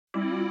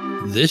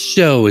This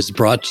show is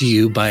brought to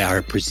you by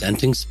our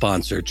presenting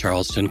sponsor,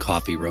 Charleston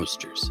Coffee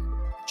Roasters.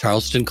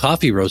 Charleston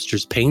Coffee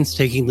Roasters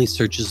painstakingly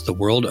searches the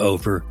world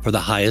over for the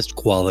highest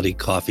quality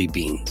coffee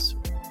beans.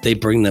 They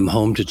bring them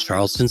home to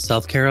Charleston,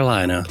 South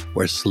Carolina,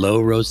 where slow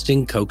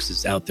roasting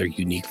coaxes out their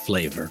unique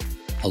flavor.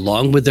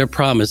 Along with their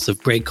promise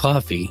of great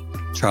coffee,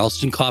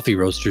 Charleston Coffee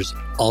Roasters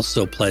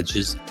also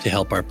pledges to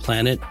help our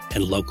planet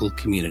and local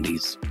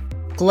communities.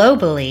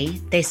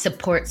 Globally, they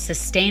support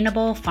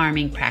sustainable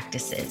farming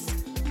practices.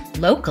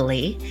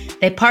 Locally,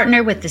 they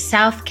partner with the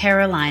South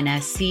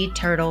Carolina Sea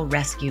Turtle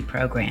Rescue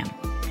Program.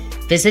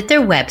 Visit their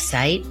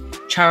website,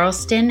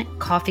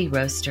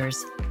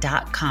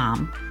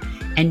 charlestoncoffeeroasters.com,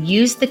 and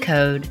use the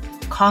code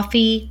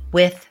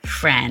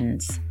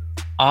COFFEEWITHFRIENDS,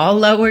 all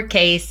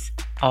lowercase,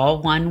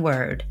 all one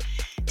word,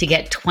 to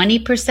get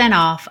 20%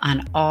 off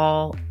on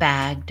all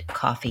bagged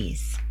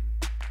coffees.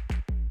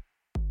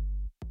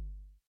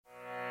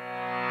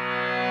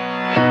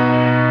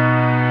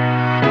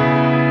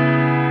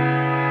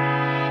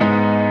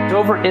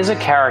 Dover is a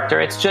character.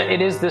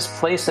 It is this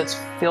place that's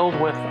filled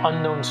with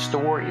unknown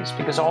stories,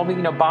 because all the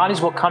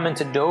bodies will come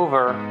into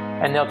Dover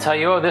and they'll tell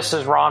you, oh, this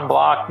is Ron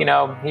Block,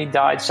 he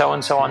died so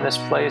and so on this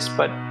place,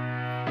 but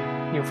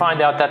you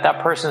find out that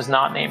that person is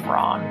not named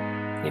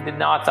Ron. He did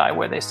not die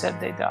where they said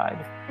they died.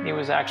 He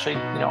was actually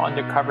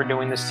undercover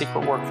doing this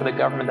secret work for the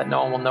government that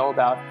no one will know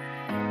about,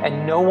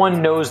 and no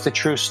one knows the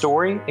true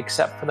story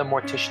except for the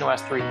mortician who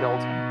has to rebuild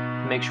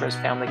him to make sure his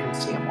family can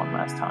see him one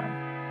last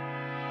time.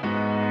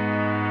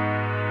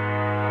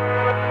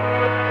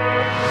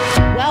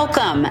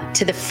 Welcome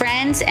to the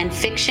Friends and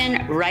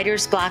Fiction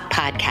Writer's Block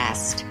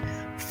podcast.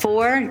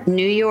 4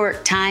 New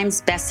York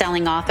Times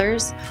bestselling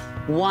authors,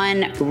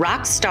 1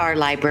 rock star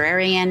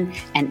librarian,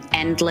 and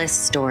endless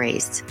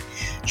stories.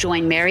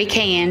 Join Mary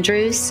Kay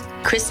Andrews,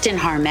 Kristen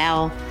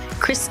Harmel,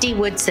 Christy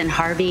Woodson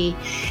Harvey,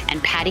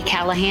 and Patty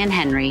Callahan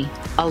Henry,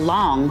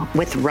 along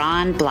with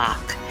Ron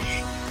Block.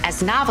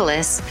 As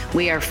novelists,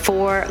 we are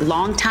 4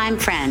 longtime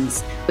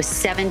friends with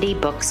 70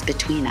 books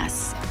between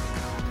us.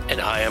 And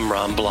I am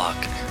Ron Block.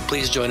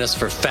 Please join us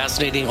for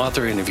fascinating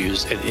author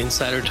interviews and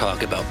insider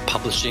talk about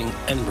publishing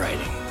and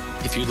writing.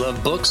 If you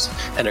love books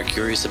and are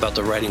curious about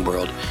the writing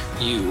world,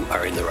 you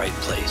are in the right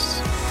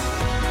place.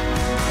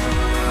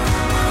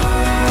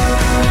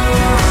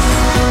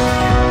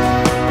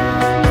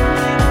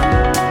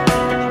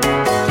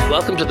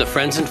 Welcome to the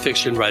Friends and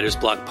Fiction Writers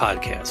Block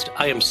podcast.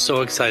 I am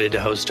so excited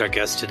to host our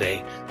guest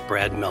today,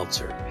 Brad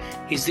Meltzer.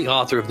 He's the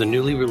author of the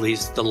newly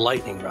released The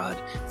Lightning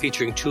Rod,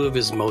 featuring 2 of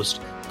his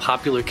most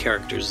popular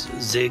characters,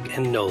 Zig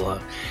and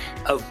Nola,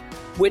 of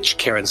which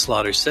Karen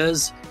Slaughter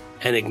says,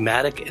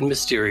 enigmatic and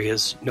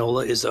mysterious,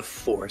 Nola is a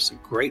force.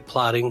 Great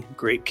plotting,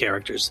 great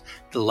characters.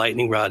 The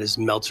Lightning Rod is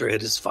Meltzer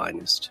at his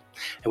finest,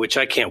 and which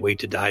I can't wait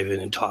to dive in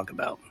and talk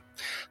about.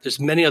 There's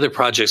many other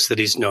projects that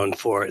he's known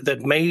for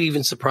that may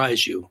even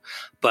surprise you,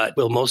 but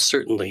will most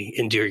certainly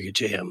endear you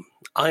to him.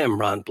 I am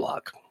Ron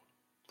Block.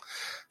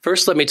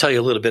 First, let me tell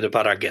you a little bit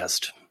about our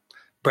guest.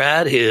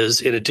 Brad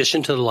is, in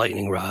addition to The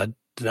Lightning Rod,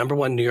 the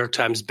 #1 New York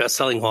Times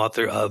bestselling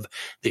author of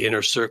The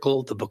Inner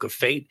Circle, The Book of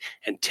Fate,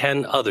 and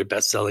 10 other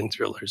bestselling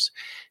thrillers.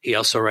 He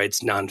also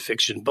writes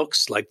nonfiction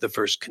books like The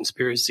First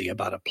Conspiracy,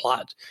 about a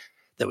plot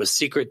that was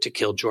secret to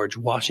kill George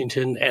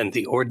Washington, and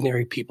The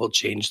Ordinary People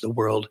Change the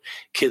World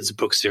kids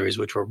book series,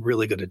 which we're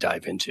really going to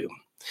dive into.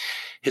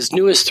 His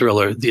newest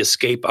thriller, The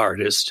Escape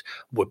Artist,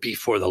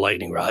 Before the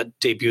Lightning Rod,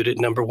 debuted at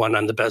 #1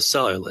 on the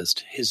bestseller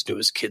list. His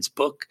newest kids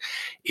book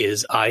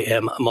is I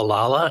Am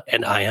Malala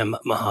and I Am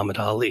Muhammad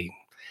Ali.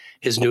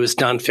 His newest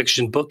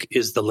nonfiction book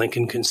is The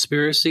Lincoln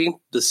Conspiracy,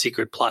 The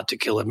Secret Plot to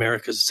Kill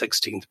America's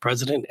 16th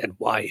President and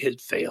Why It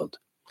Failed.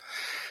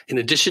 In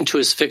addition to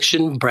his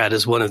fiction, Brad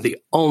is one of the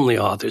only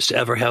authors to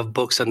ever have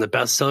books on the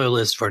bestseller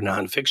list for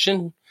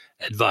nonfiction,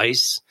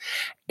 advice,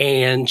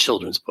 and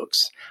children's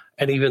books.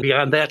 And even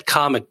beyond that,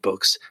 comic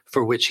books,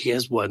 for which he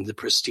has won the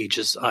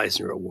prestigious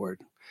Eisner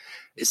Award.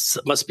 It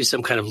must be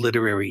some kind of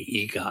literary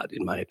EGOT,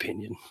 in my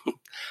opinion.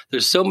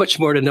 There's so much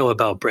more to know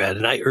about Brad,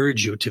 and I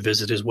urge you to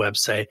visit his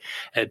website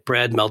at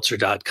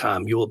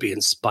bradmeltzer.com. You will be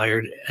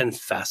inspired and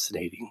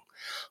fascinating.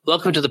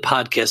 Welcome to the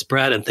podcast,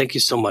 Brad, and thank you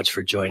so much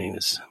for joining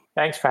us.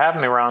 Thanks for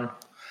having me, Ron.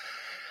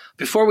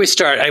 Before we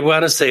start, I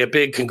want to say a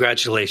big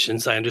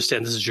congratulations. I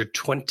understand this is your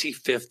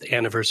 25th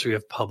anniversary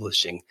of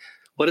publishing.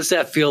 What does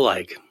that feel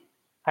like?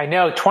 I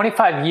know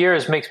 25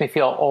 years makes me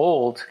feel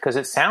old because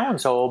it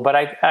sounds old, but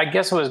I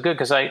guess it was good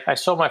because I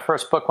sold my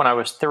first book when I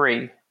was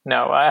 3.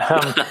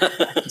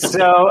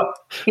 So,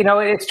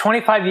 it's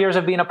 25 years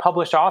of being a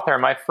published author.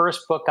 My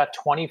first book got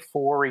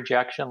 24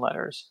 rejection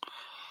letters.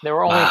 There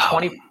were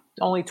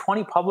only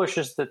 20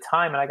 publishers at the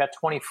time, and I got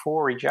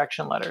 24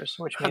 rejection letters,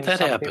 which means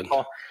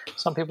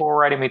some people were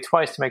writing me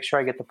twice to make sure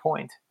I get the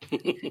point.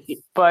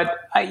 But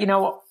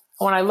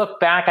when I look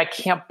back, I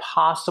can't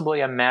possibly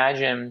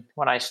imagine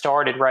when I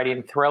started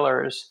writing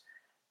thrillers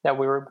that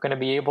we were going to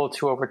be able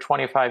to, over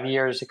 25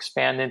 years,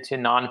 expand into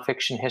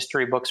nonfiction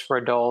history books for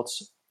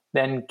adults,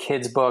 then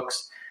kids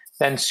books,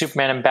 then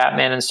Superman and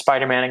Batman and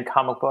Spider-Man and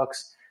comic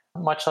books.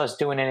 much less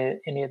doing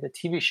any of the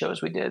TV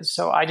shows we did.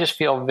 So I just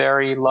feel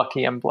very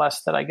lucky and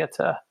blessed that I get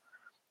to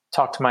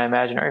talk to my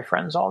imaginary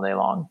friends all day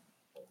long.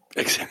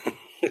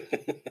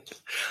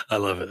 I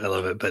love it. I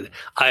love it. But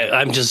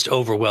I'm just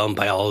overwhelmed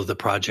by all of the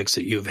projects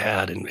that you've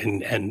had.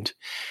 And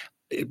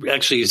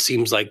it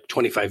seems like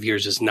 25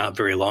 years is not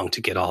very long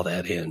to get all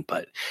that in.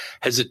 But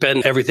has it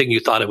been everything you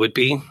thought it would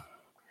be?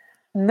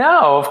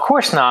 No, of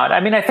course not.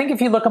 I mean, I think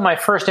if you look at my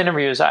first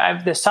interviews,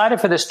 I've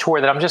decided for this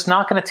tour that I'm just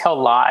not going to tell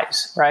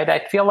lies, right? I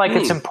feel like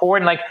it's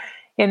important. Like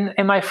in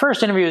my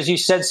first interviews, you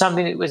said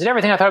something, was it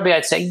everything I thought it would be?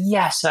 I'd say,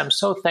 yes, I'm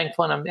so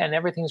thankful and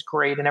everything's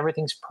great and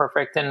everything's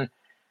perfect. And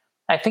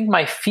I think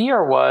my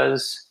fear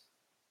was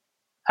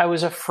I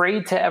was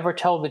afraid to ever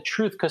tell the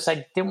truth because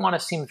I didn't want to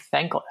seem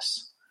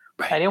thankless.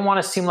 Right. I didn't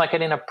want to seem like I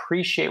didn't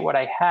appreciate what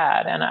I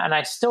had. And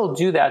I still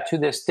do that to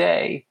this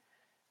day.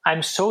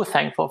 I'm so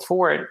thankful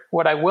for it.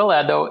 What I will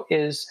add, though,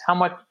 is how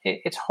much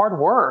it's hard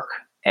work.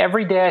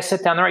 Every day I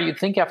sit down there, you'd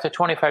think after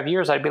 25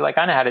 years, I'd be like,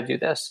 I know how to do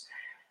this.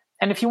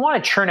 And if you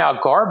want to churn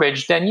out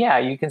garbage, then yeah,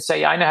 you can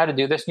say, I know how to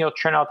do this, and you'll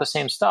churn out the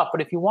same stuff. But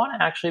if you want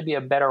to actually be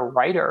a better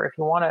writer, if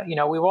you want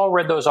to, we've all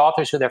read those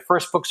authors who their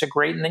first books are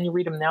great, and then you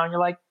read them now and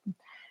you're like,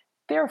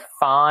 they're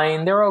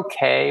fine, they're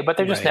okay, but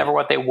they're just never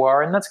what they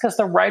were. And that's because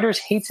the writers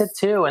hates it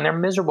too, and they're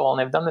miserable, and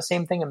they've done the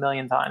same thing a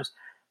million times.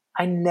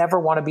 I never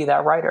want to be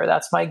that writer.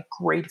 That's my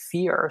great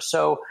fear.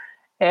 So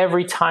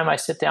every time I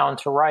sit down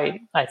to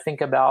write, I think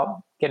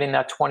about getting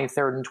that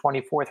 23rd and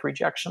 24th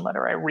rejection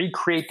letter. I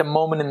recreate the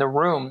moment in the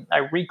room. I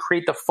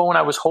recreate the phone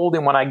I was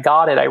holding when I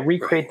got it. I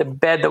recreate the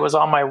bed that was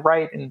on my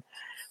right and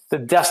the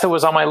desk that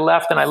was on my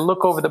left. And I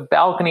look over the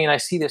balcony and I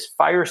see this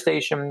fire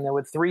station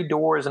with 3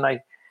 doors. And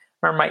I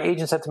remember my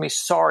agent said to me,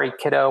 sorry,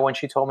 kiddo, when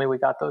she told me we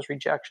got those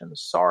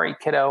rejections. Sorry,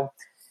 kiddo.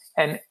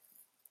 And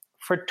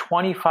for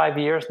 25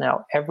 years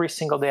now, every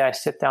single day I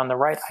sit down to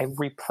write, I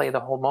replay the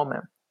whole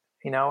moment,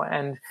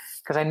 and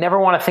because I never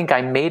want to think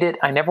I made it.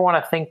 I never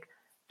want to think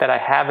that I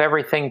have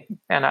everything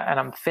and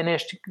I'm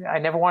finished. I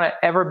never want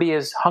to ever be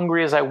as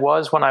hungry as I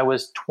was when I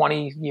was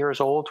 20 years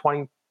old,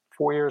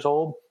 24 years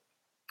old.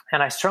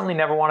 And I certainly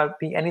never want to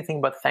be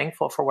anything but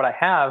thankful for what I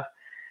have.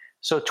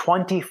 So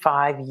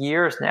 25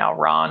 years now,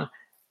 Ron,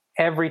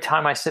 every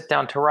time I sit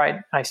down to write,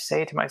 I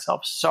say to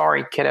myself,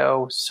 sorry,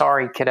 kiddo,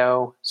 sorry,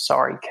 kiddo,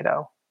 sorry,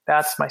 kiddo.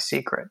 That's my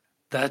secret.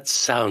 That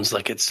sounds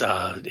like it's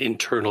an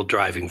internal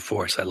driving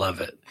force. I love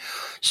it.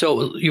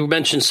 So you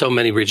mentioned so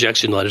many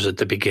rejection letters at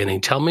the beginning.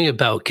 Tell me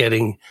about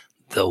getting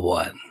the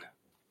one.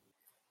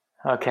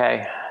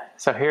 Okay,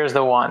 so here's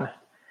the one.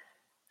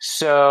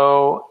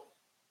 So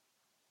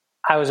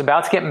I was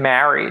about to get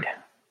married.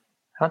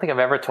 I don't think I've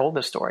ever told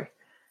this story.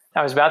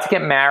 I was about to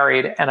get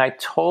married, and I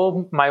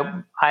told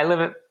my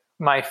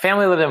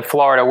family lived in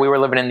Florida. We were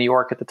living in New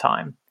York at the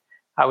time.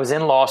 I was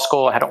in law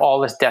school. I had all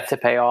this debt to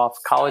pay off,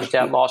 college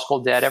debt, law school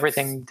debt,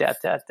 everything,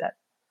 debt.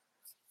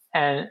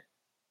 And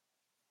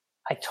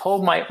I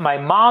told my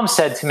mom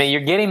said to me,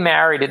 you're getting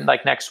married in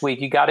like next week.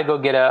 You got to go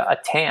get a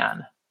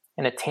tan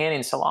in a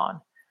tanning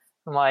salon.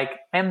 I'm like,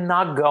 I'm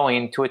not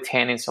going to a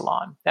tanning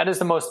salon. That is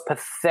the most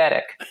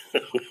pathetic,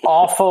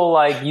 awful,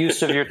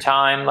 use of your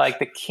time. Like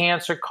the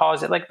cancer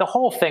caused it. Like the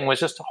whole thing was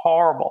just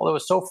horrible. It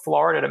was so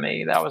Florida to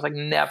me that I was like,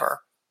 never.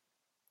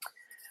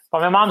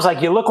 But my mom's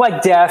like, you look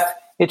like death.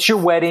 It's your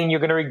wedding. You're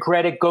going to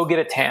regret it. Go get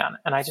a tan.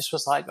 And I just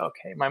was like,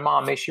 okay. My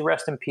mom, may she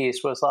rest in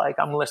peace, was like,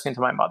 I'm listening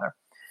to my mother.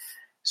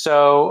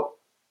 So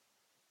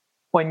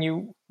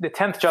the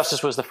 10th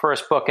Justice was the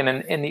first book. And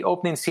in the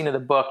opening scene of the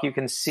book, you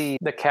can see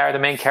the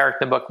main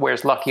character in the book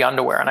wears lucky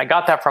underwear. And I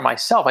got that for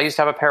myself. I used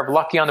to have a pair of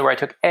lucky underwear. I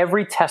took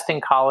every test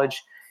in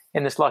college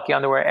in this lucky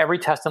underwear, every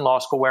test in law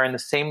school wearing the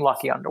same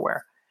lucky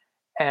underwear.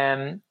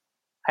 And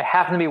I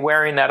happened to be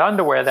wearing that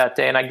underwear that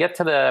day. And I get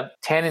to the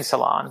tanning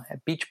salon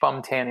at Beach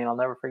Bum Tanning. I'll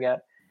never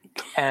forget.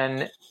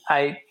 And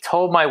I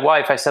told my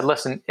wife, I said,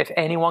 listen, if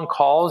anyone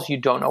calls, you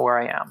don't know where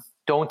I am.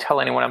 Don't tell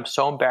anyone. I'm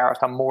so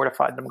embarrassed. I'm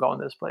mortified that I'm going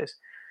to this place.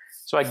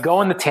 So I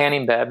go in the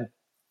tanning bed.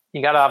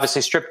 You got to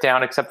obviously strip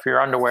down except for your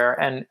underwear.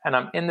 And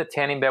I'm in the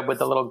tanning bed with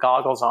the little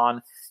goggles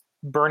on,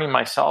 burning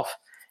myself.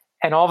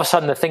 And all of a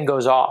sudden the thing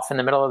goes off in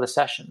the middle of the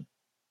session.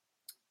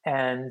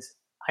 And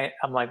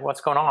I'm like,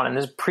 what's going on? And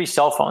this is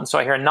pre-cell phone. So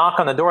I hear a knock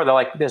on the door. They're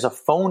like, there's a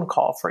phone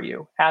call for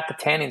you at the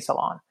tanning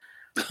salon.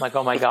 I'm like,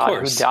 oh my God,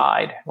 who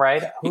died,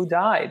 right? Who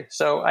died?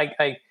 So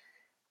I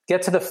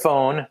get to the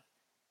phone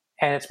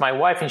and it's my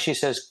wife and she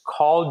says,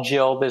 call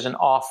Jill. There's an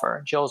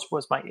offer. Jill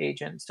was my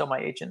agent, still my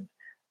agent.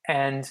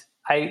 And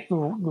I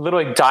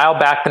literally dial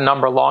back the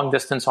number long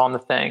distance on the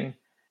thing.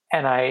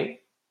 And I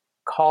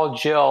call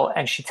Jill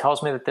and she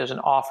tells me that there's an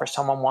offer.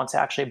 Someone wants to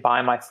actually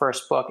buy my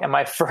first book. And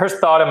my first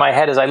thought in my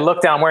head is I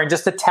look down, I'm wearing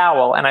just a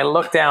towel, and I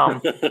look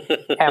down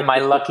at my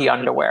lucky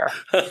underwear.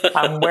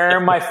 I'm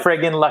wearing my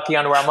friggin' lucky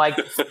underwear. I'm like,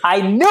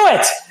 I knew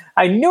it.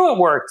 I knew it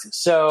worked.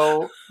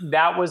 So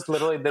that was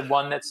literally the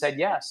one that said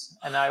yes.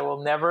 And I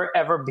will never,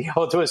 ever be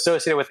able to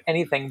associate it with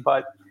anything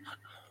but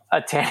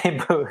a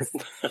tanning booth.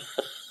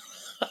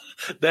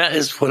 That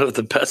is one of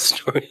the best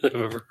stories I've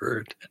ever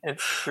heard.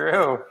 It's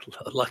true.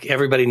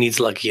 Everybody needs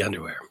lucky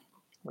underwear.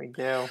 We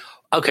do.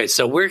 Okay,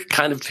 so we're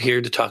kind of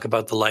here to talk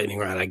about the lightning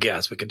rod, I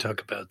guess. We could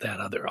talk about that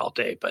other all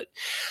day, but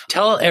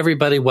tell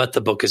everybody what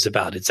the book is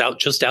about. It's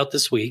just out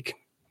this week.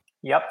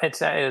 Yep,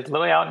 it's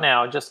literally out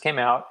now. It just came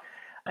out.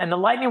 And the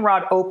lightning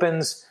rod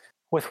opens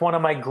with one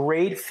of my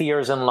great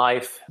fears in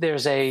life.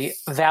 There's a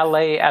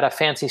valet at a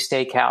fancy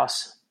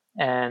steakhouse,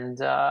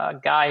 and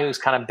a guy who's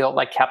kind of built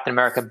like Captain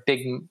America,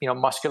 big,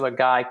 muscular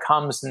guy,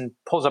 comes and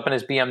pulls up in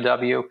his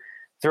BMW,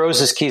 throws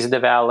his keys at the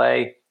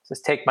valet,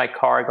 says, "Take my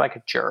car," like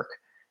a jerk.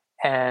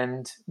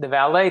 And the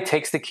valet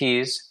takes the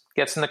keys,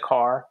 gets in the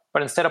car,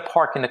 but instead of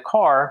parking the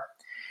car,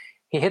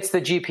 he hits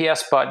the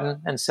GPS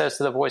button and says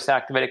to the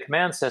voice-activated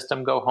command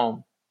system, "Go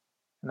home."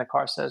 And the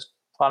car says,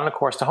 "Plot on a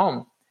course to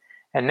home."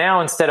 And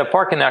now instead of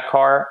parking that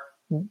car,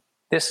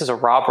 this is a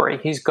robbery.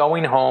 He's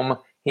going home.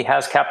 He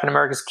has Captain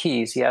America's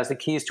keys. He has the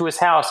keys to his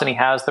house, and he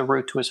has the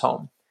route to his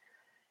home.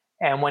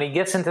 And when he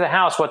gets into the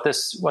house, what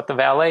the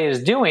valet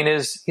is doing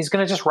is he's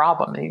going to just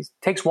rob him. He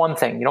takes one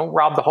thing. You don't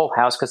rob the whole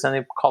house because then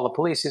they call the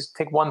police. You just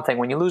take one thing.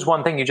 When you lose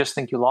one thing, you just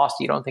think you lost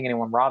it. You don't think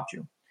anyone robbed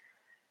you.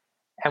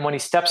 And when he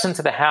steps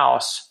into the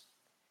house,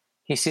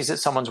 he sees that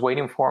someone's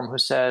waiting for him who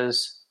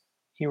says,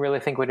 "You really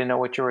think we didn't know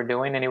what you were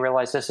doing?" And he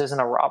realized this isn't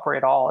a robbery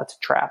at all. It's a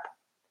trap.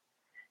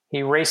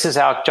 He races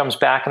out, jumps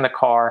back in the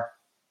car.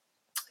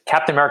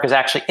 Captain America's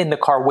actually in the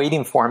car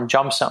waiting for him,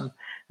 jumps him.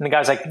 And the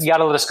guy's like, "You got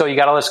to let us go. You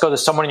got to let us go.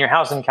 There's someone in your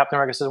house." And Captain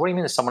America says, "What do you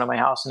mean there's someone in my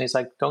house?" And he's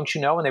like, "Don't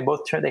you know?" And they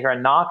both turn, they hear a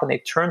knock, and they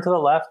turn to the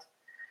left.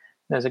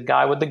 There's a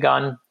guy with the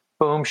gun.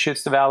 Boom,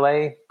 shoots the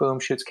valet. Boom,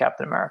 shoots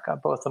Captain America.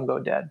 Both of them go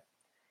dead.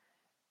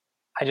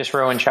 I just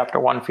ruined chapter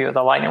 1 for you,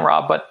 the lightning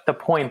rod. But the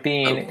point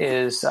being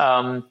is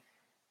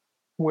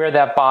where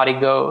that body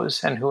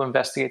goes and who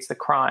investigates the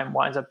crime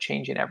winds up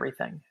changing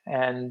everything.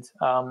 And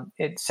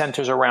it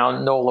centers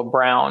around Nola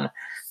Brown,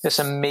 this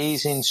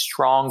amazing,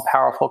 strong,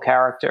 powerful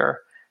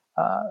character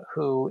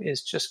who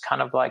is just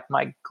kind of like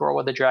my girl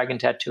with the dragon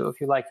tattoo.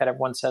 If you like that,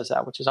 everyone says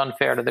that, which is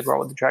unfair to the girl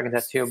with the dragon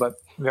tattoo, but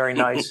very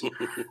nice.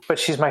 But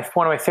she's one of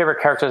my favorite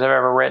characters I've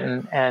ever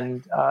written,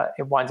 and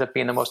it winds up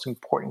being the most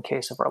important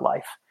case of her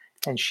life.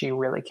 And she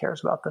really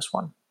cares about this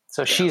one.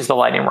 So she's the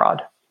lightning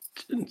rod.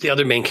 The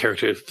other main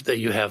character that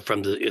you have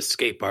from the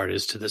escape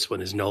artist to this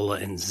one is Nola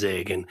and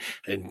Zig.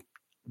 And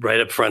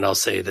right up front, I'll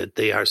say that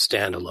they are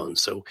standalone.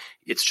 So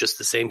it's just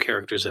the same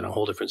characters in a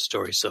whole different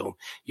story. So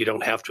you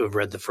don't have to have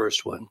read the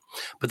first one.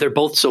 But they're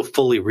both so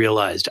fully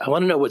realized. I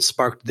want to know what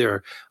sparked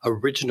their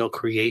original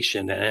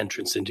creation and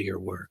entrance into your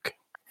work.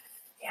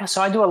 Yeah,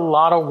 so I do a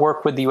lot of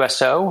work with the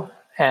USO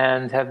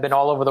and have been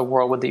all over the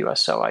world with the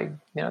USO.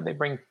 They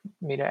bring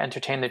me to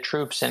entertain the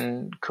troops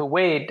in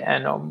Kuwait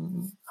and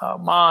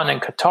Oman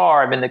and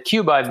Qatar. I've been to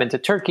Cuba. I've been to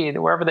Turkey.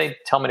 Wherever they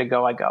tell me to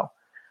go, I go.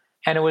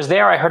 And it was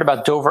there I heard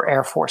about Dover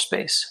Air Force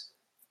Base.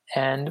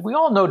 And we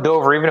all know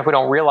Dover, even if we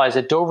don't realize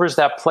it. Dover is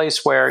that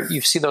place where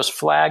you see those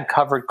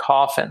flag-covered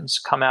coffins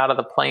come out of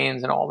the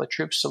planes and all the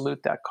troops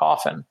salute that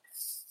coffin.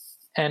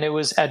 And it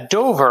was at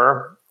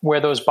Dover where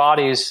those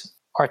bodies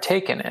are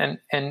taken.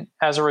 And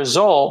as a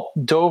result,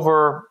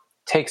 Dover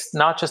takes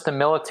not just the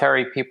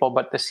military people,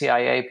 but the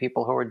CIA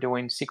people who are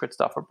doing secret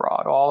stuff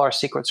abroad. All our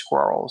secret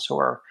squirrels who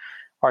are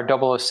our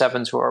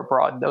 007s who are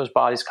abroad, those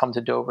bodies come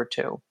to Dover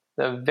too.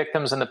 The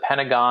victims in the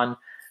Pentagon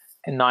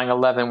in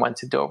 9/11 went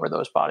to Dover.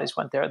 Those bodies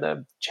went there.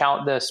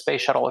 The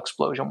space shuttle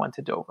explosion went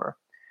to Dover.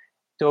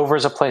 Dover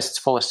is a place that's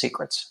full of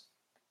secrets.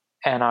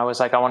 And I was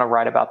like, I want to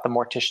write about the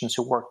morticians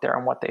who work there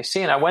and what they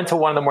see. And I went to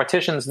one of the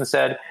morticians and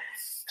said,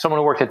 someone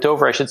who worked at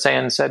Dover, I should say,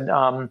 and said,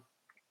 I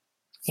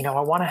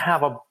want to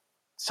have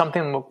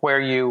something where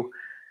you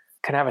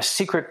can have a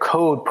secret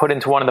code put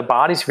into one of the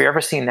bodies. Have you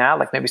ever seen that?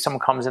 Like maybe someone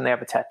comes in, they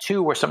have a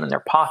tattoo or something in their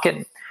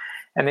pocket.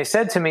 And they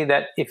said to me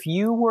that if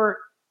you were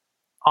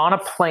on a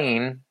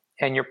plane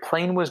and your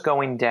plane was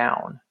going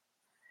down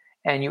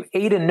and you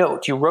ate a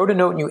note, you wrote a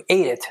note and you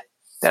ate it,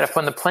 that if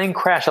when the plane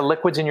crashed, the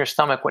liquids in your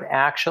stomach would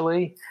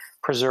actually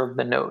preserve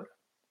the note.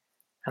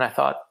 And I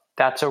thought,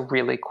 that's a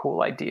really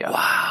cool idea.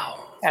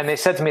 Wow. And they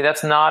said to me,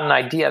 that's not an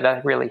idea,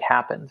 that really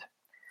happened.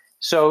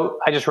 So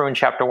I just ruined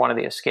chapter 1 of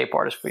The Escape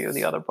Artist for you,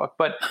 the other book.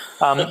 But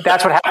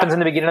that's what happens in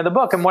the beginning of the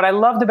book. And what I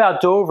loved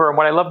about Dover and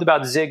what I loved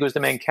about Zig, who's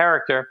the main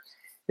character,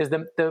 is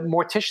the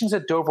morticians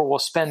at Dover will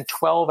spend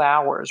 12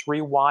 hours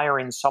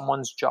rewiring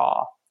someone's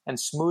jaw and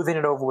smoothing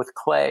it over with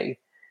clay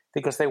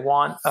because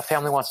a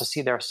family wants to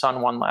see their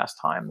son one last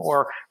time,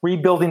 or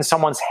rebuilding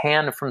someone's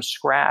hand from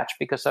scratch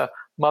because a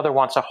mother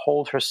wants to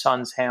hold her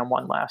son's hand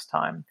one last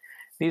time.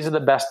 These are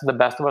the best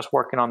of us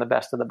working on the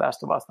best of the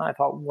best of us. And I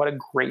thought, what a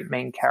great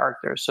main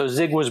character. So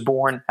Zig was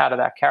born out of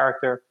that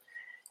character.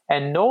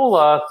 And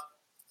Nola,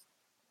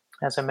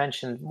 as I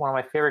mentioned, one of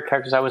my favorite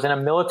characters, I was in a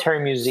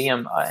military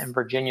museum in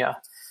Virginia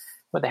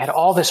where they had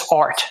all this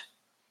art.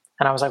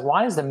 And I was like,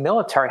 why does the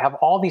military have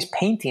all these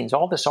paintings,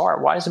 all this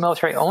art? Why does the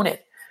military own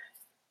it?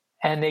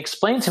 And they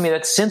explained to me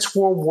that since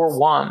World War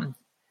I,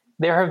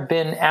 there have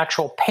been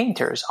actual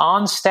painters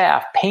on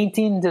staff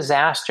painting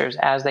disasters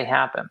as they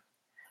happen.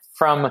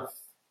 From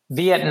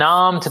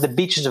Vietnam to the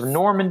beaches of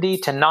Normandy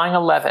to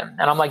 9/11.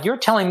 And I'm like, you're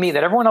telling me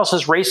that everyone else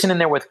is racing in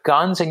there with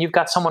guns and you've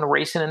got someone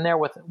racing in there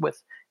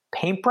with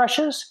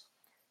paintbrushes?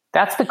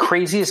 That's the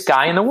craziest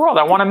guy in the world.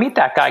 I want to meet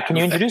that guy. Can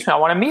you introduce me? I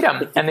want to meet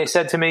him. And they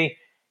said to me,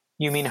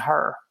 you mean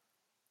her.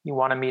 You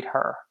want to meet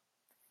her.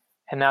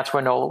 And that's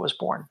where Nola was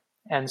born.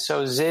 And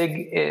so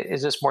Zig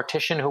is this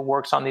mortician who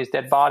works on these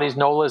dead bodies.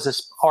 Nola is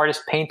this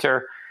artist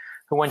painter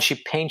who, when she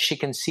paints, she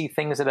can see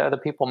things that other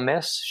people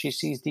miss. She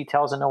sees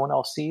details that no one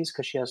else sees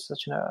because she has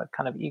such a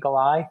kind of eagle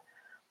eye,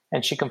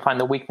 and she can find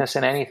the weakness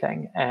in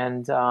anything.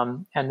 And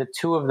the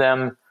two of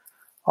them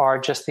are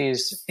just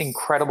these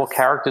incredible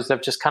characters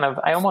that just kind of,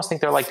 I almost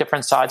think they're like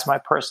different sides of my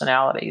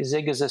personality.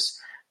 Zig is this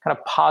kind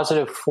of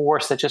positive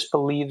force that just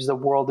believes the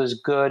world is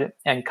good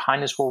and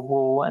kindness will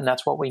rule, and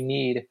that's what we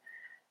need.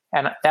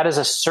 And that is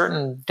a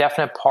certain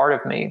definite part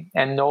of me.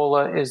 And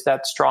Nola is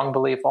that strong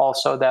belief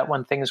also that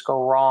when things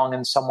go wrong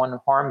and someone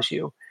harms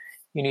you,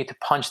 you need to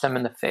punch them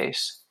in the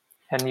face.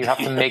 And you have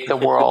to make the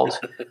world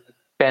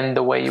bend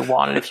the way you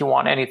want it if you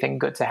want anything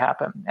good to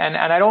happen. And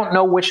I don't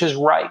know which is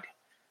right.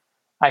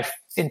 I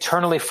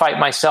internally fight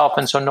myself.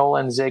 And so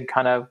Nola and Zig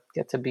kind of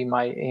get to be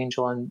my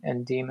angel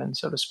and demon,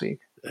 so to speak.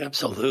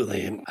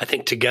 Absolutely. And I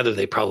think together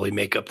they probably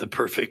make up the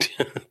perfect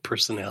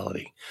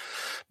personality.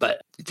 But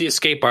The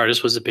Escape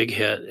Artist was a big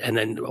hit. And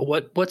then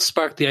what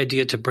sparked the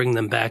idea to bring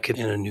them back in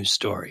a new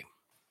story?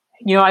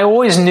 I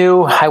always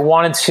knew I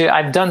wanted to.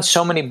 I've done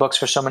so many books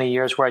for so many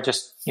years where I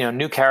just,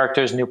 new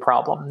characters, new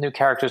problem, new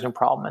characters, new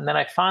problem. And then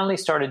I finally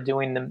started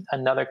doing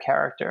another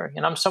character.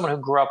 And I'm someone who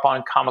grew up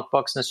on comic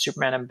books and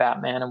Superman and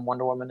Batman and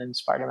Wonder Woman and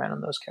Spider-Man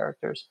and those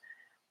characters.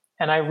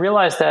 And I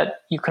realized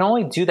that you can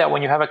only do that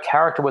when you have a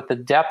character with the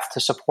depth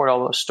to support all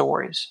those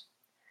stories.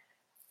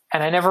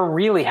 And I never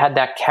really had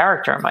that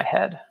character in my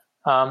head.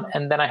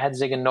 And then I had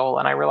Zig and Nola,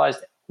 and I realized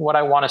what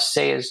I want to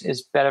say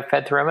is better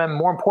fed through them. And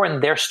more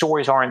important, their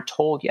stories aren't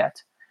told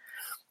yet.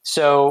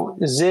 So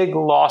Zig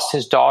lost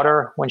his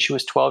daughter when she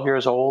was 12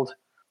 years old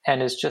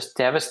and is just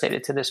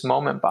devastated to this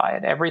moment by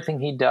it. Everything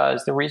he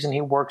does, the reason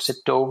he works at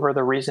Dover,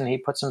 the reason he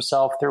puts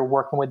himself through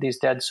working with these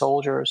dead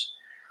soldiers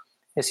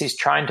is he's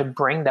trying to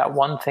bring that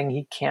one thing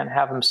he can't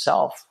have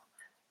himself,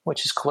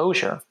 which is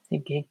closure.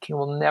 He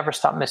will never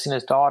stop missing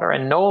his daughter.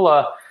 And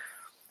Nola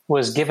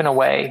was given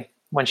away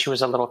when she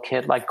was a little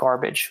kid like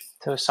garbage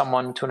to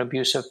an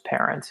abusive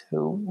parent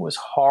who was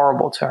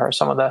horrible to her.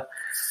 Some of the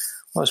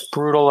most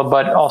brutal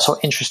but also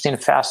interesting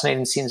and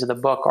fascinating scenes of the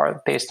book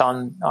are based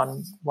on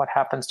what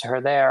happens to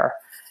her there.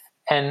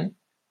 And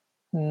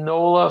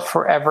Nola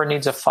forever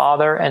needs a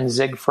father and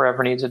Zig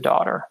forever needs a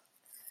daughter.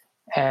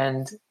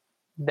 And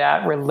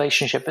that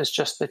relationship is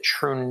just the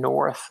true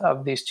north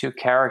of these two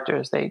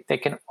characters. They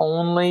can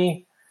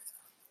only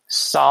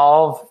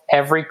solve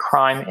every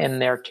crime in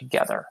there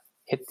together.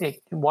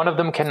 One of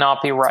them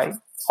cannot be right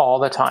all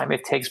the time.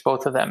 It takes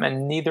both of them,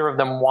 and neither of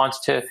them wants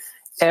to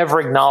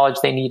ever acknowledge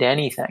they need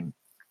anything.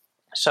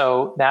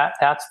 So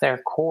that's their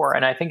core.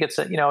 And I think it's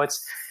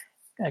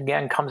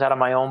again comes out of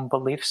my own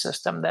belief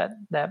system that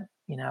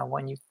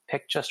when you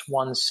pick just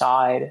one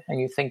side and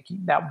you think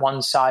that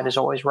one side is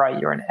always right,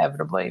 you're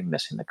inevitably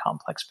missing the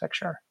complex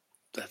picture.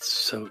 That's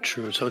so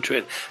true. So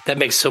true. That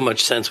makes so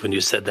much sense when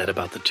you said that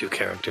about the two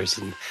characters,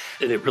 and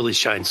it really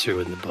shines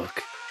through in the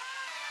book.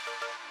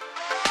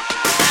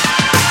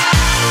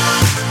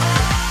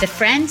 The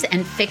Friends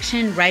and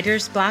Fiction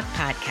Writer's Block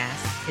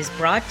podcast is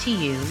brought to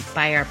you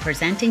by our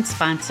presenting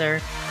sponsor,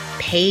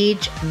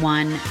 Page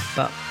One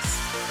Books.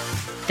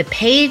 The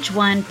Page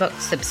One book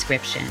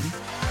subscription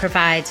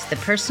provides the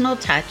personal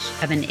touch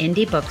of an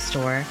indie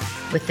bookstore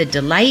with the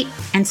delight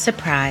and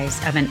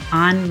surprise of an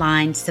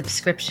online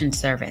subscription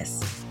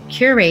service,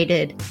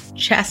 curated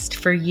just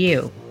for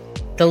you.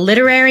 The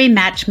literary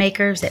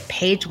matchmakers at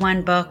Page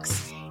One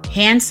Books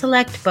hand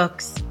select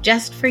books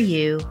just for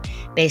you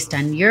based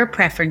on your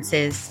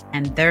preferences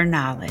and their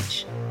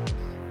knowledge.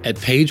 At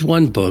Page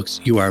One Books,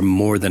 you are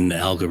more than an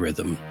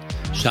algorithm.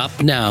 Shop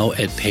now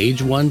at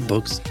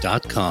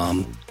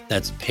pageonebooks.com.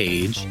 That's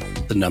page,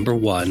 the number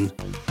one,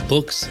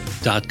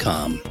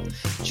 books.com.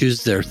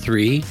 Choose their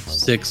 3,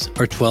 6,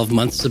 or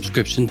 12-month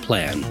subscription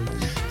plan.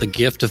 The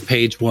gift of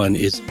Page One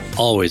is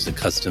always a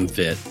custom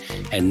fit,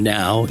 and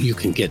now you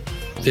can get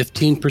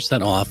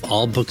 15% off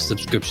all book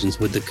subscriptions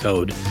with the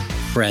code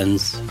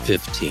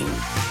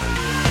FRIENDS15.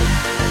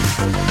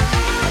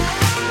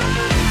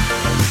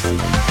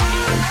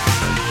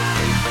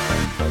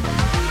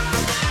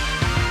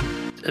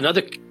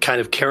 Another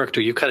kind of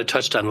character you kind of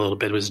touched on a little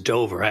bit was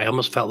Dover. I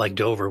almost felt like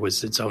Dover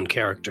was its own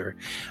character.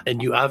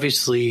 And you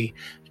obviously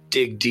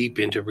dig deep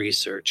into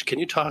research. Can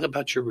you talk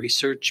about your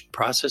research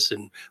process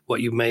and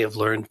what you may have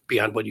learned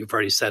beyond what you've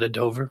already said at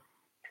Dover?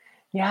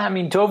 Yeah, I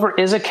mean, Dover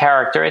is a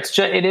character.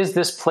 It is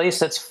this place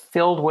that's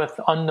filled with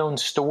unknown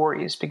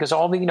stories because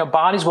all the,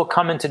 bodies will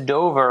come into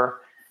Dover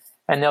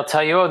and they'll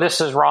tell you, oh,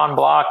 this is Ron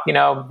Block,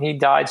 he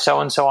died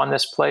so-and-so on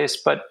this place.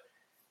 But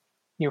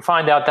you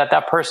find out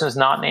that person is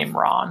not named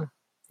Ron.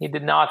 He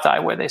did not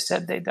die where they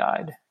said they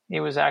died. He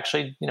was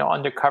actually,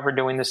 undercover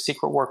doing this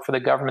secret work for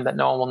the government that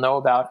no one will know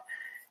about.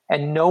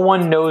 And no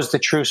one knows the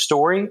true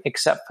story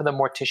except for the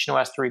mortician who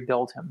has to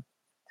rebuild him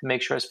to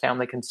make sure his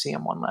family can see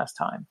him one last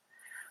time.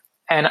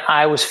 And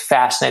I was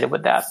fascinated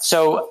with that.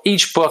 So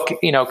each book,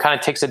 kind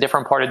of takes a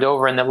different part of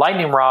Dover. And the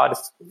Lightning Rod,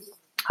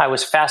 I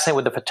was fascinated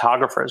with the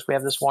photographers. We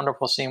have this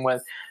wonderful scene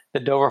with the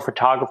Dover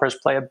photographers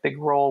play a big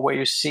role where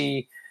you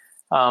see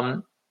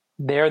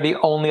they're the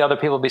only other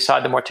people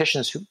beside the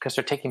morticians because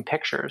they're taking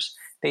pictures.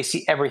 They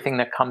see everything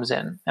that comes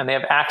in, and they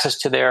have access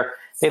to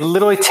they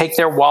literally take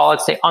their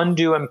wallets, they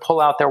undo and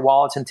pull out their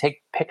wallets and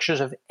take pictures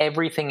of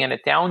everything in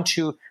it, down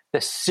to the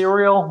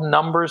serial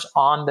numbers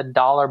on the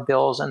dollar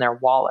bills in their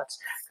wallets,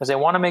 because they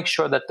want to make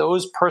sure that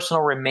those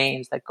personal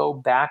remains that go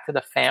back to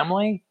the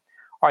family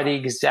are the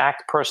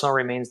exact personal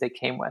remains they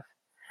came with.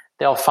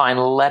 They'll find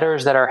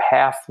letters that are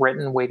half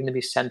written, waiting to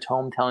be sent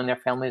home, telling their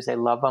families they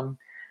love them.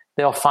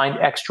 They'll find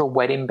extra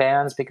wedding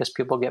bands because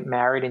people get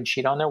married and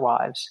cheat on their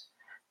wives.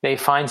 They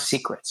find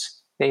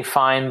secrets. They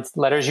find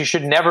letters you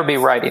should never be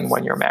writing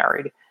when you're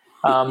married.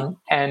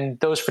 And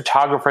those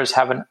photographers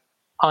have an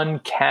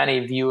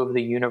uncanny view of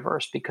the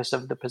universe because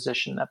of the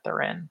position that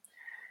they're in.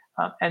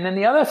 And then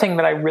the other thing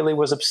that I really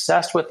was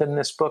obsessed with in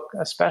this book,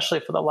 especially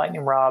for the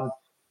Lightning Rod,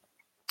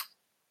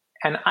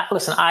 and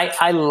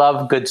I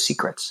love good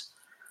secrets.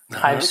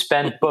 I've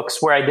spent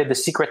books where I did the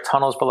secret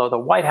tunnels below the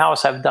White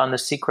House. I've done the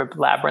secret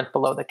labyrinth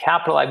below the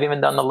Capitol. I've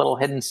even done the little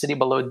hidden city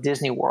below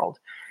Disney World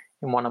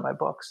in one of my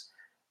books.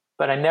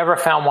 But I never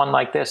found one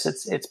like this.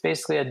 It's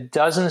basically a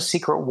dozen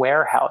secret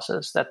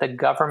warehouses that the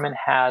government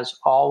has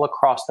all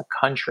across the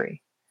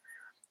country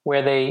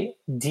where they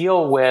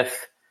deal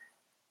with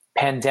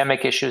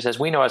pandemic issues, as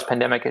we know as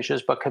pandemic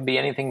issues, but could be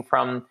anything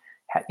from,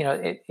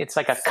 it's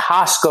like a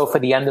Costco for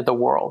the end of the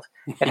world.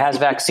 It has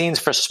vaccines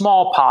for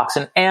smallpox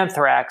and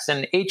anthrax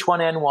and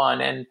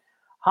H1N1 and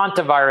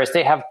hantavirus.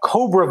 They have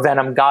cobra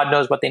venom. God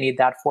knows what they need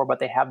that for, but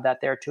they have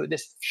that there too.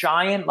 This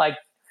giant,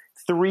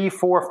 3,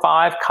 4,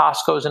 5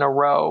 Costcos in a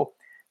row,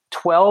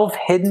 12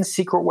 hidden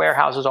secret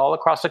warehouses all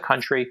across the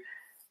country,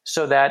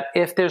 so that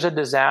if there's a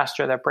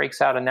disaster that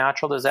breaks out, a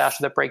natural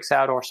disaster that breaks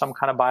out, or some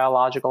kind of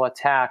biological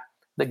attack,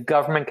 the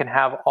government can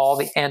have all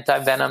the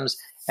antivenoms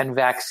and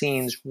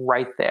vaccines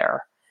right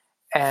there.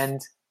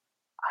 And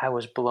I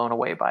was blown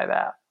away by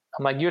that.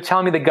 I'm like, you're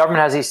telling me the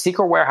government has these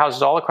secret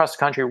warehouses all across the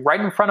country, right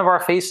in front of our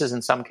faces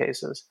in some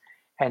cases,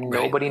 and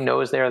nobody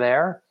knows they're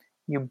there?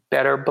 You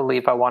better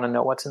believe I want to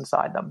know what's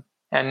inside them.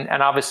 And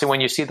obviously when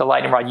you see the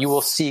Lightning Rod, you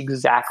will see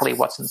exactly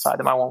what's inside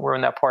them. I won't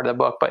ruin that part of the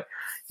book, but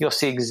you'll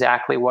see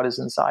exactly what is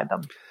inside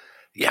them.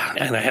 Yeah,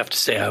 and I have to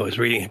say, I was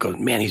reading it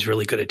going, man, he's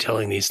really good at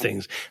telling these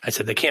things. I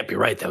said, they can't be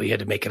right, though. He had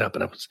to make it up.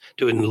 And I was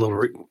doing a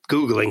little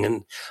Googling,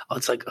 and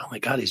it's like, oh, my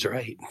God, he's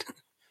right.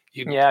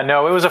 Yeah,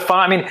 no, it was the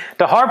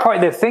hard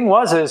part, the thing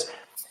was, this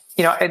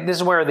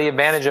is where the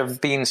advantage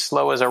of being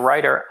slow as a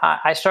writer.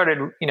 I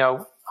started,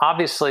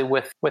 obviously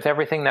with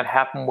everything that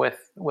happened with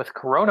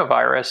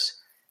coronavirus,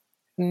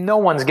 no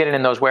one's getting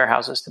in those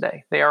warehouses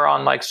today. They are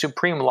on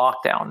supreme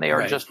lockdown. They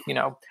are just,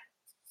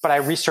 but I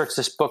researched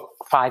this book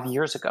 5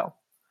 years ago.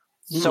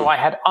 So I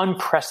had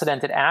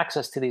unprecedented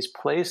access to these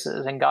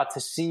places and got to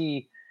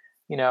see,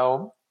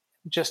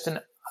 just an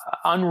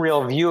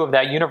unreal view of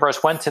that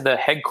universe. Went to the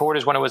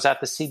headquarters when it was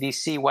at the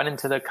CDC, went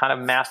into the kind of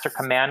master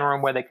command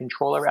room where they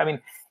control everything.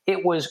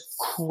 It was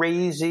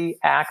crazy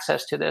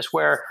access to this,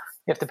 where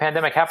if the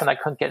pandemic happened, I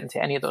couldn't get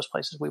into any of those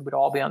places. We would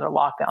all be under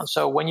lockdown.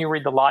 So when you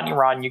read the Lightning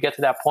Rod and you get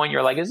to that point,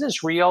 you're like, is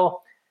this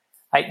real?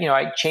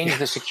 I changed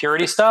the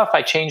security stuff.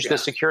 I changed the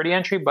security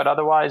entry, but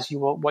otherwise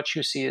what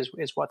you see is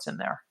what's in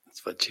there.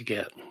 That's what you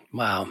get.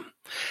 Wow.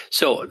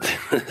 So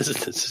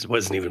this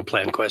wasn't even a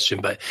planned question,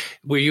 but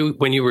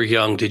when you were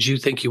young, did you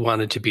think you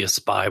wanted to be a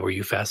spy? Were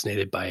you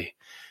fascinated by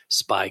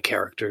spy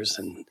characters?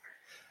 And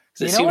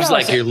it seems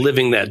like you're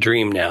living that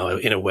dream now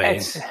in a way.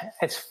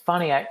 It's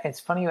funny. It's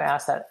funny you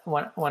asked that.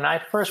 When I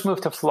first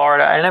moved to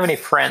Florida, I didn't have any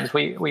friends.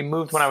 We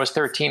moved when I was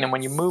 13. And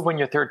when you move when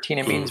you're 13,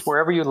 it means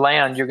wherever you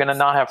land, you're going to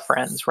not have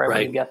friends right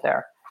when you get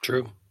there.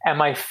 True. And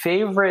my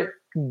favorite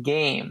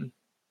game,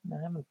 I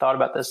haven't thought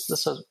about this.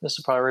 This will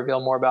probably reveal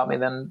more about me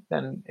than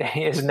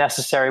is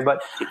necessary.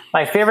 But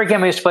my favorite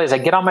game I used to play is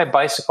I'd get on my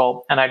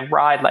bicycle and I'd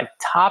ride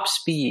top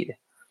speed.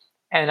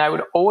 And I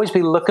would always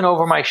be looking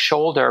over my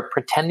shoulder,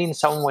 pretending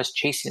someone was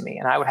chasing me,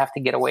 and I would have to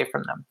get away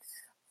from them.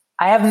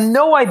 I have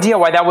no idea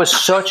why that was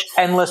such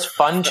endless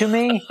fun to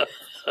me,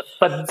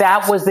 but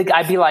that was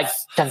I'd be like,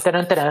 dun, dun,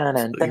 dun, dun,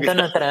 dun, dun, dun,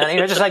 dun,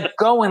 dun, just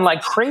going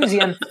like crazy.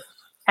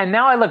 And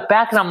now I look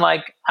back and I'm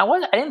like, I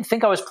didn't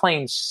think I was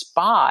playing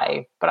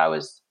spy, but I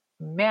was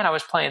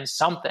playing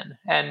something.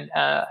 And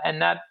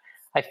that,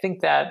 I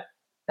think that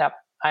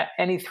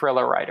any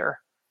thriller writer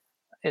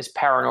is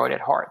paranoid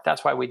at heart.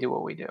 That's why we do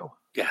what we do.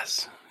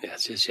 Yes.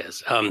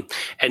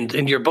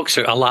 And your books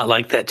are a lot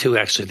like that too.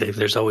 Actually,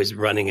 there's always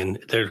running, and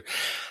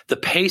the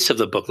pace of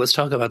the book. Let's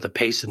talk about the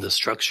pace and the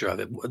structure of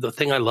it. The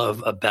thing I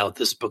love about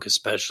this book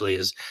especially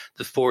is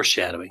the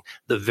foreshadowing.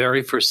 The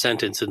very first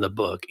sentence in the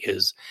book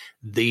is,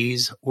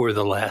 "These were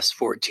the last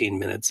 14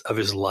 minutes of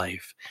his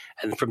life,"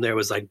 and from there it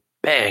was like,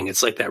 bang!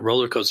 It's like that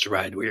roller coaster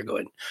ride where you're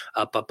going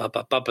up, up, up,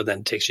 up, up, and then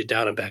it takes you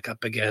down and back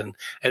up again,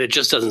 and it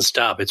just doesn't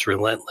stop. It's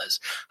relentless.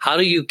 How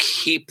do you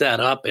keep that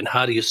up, and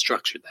how do you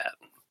structure that?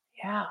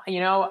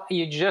 Yeah,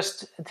 you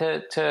just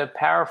to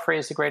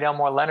paraphrase the great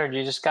Elmore Leonard,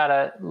 you just got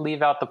to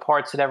leave out the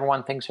parts that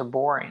everyone thinks are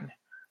boring.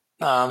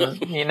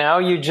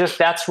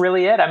 That's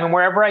really it. I mean,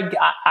 wherever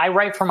I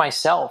write for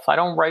myself. I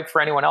don't write for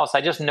anyone else.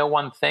 I just know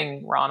one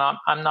thing, Ron.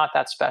 I'm not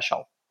that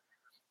special.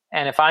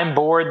 And if I'm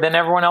bored, then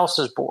everyone else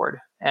is bored.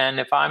 And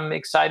if I'm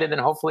excited, then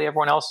hopefully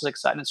everyone else is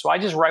excited. So I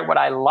just write what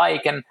I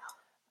like. And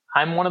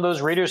I'm one of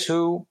those readers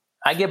who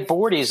I get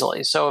bored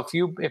easily. So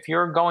if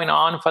you're going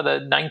on for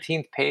the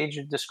 19th page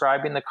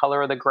describing the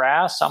color of the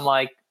grass, I'm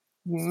like,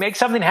 make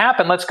something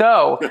happen. Let's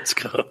go. Let's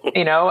go.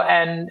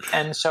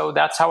 And so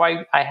that's how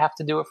I have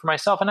to do it for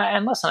myself.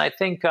 And listen, I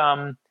think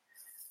there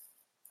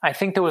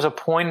was a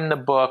point in the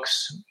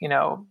books,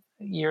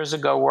 years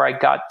ago where I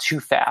got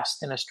too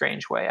fast in a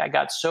strange way. I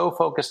got so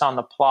focused on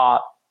the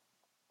plot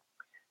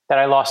that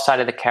I lost sight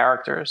of the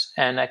characters.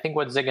 And I think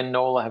what Zig and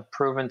Nola have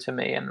proven to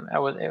me, and I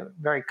was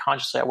very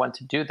consciously I went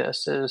to do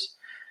this, is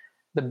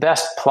the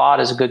best plot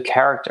is a good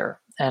character.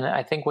 And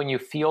I think when you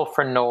feel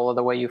for Nola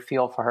the way you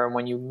feel for her, and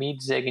when you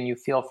meet Zig and you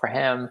feel for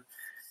him,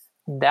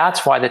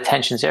 that's why the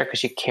tension's there,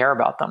 because you care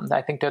about them.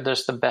 I think they're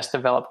just the best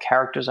developed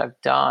characters I've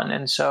done.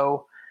 And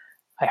so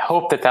I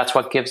hope that that's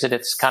what gives it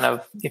its kind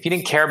of, if you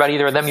didn't care about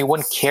either of them, you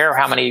wouldn't care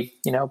how many,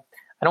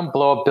 I don't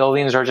blow up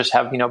buildings or just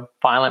have,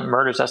 violent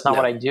murders. That's not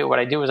what I do. What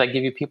I do is I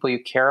give you people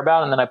you care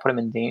about, and then I put them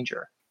in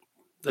danger.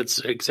 That's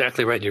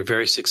exactly right. You're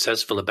very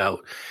successful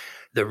about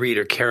the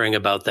reader caring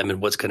about them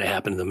and what's going to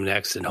happen to them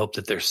next, and hope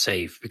that they're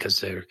safe,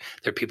 because they're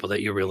people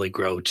that you really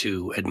grow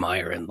to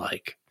admire and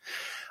like.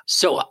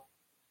 So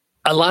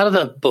a lot of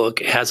the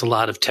book has a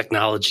lot of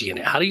technology in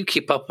it. How do you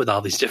keep up with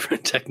all these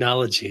different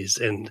technologies?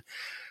 And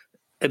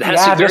it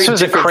has to be very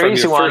different from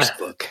your first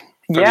book.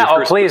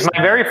 Yeah, please.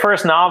 My very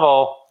first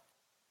novel,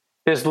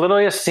 there's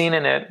literally a scene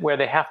in it where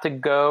they have to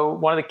go.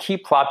 One of the key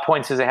plot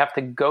points is they have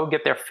to go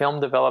get their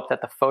film developed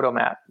at the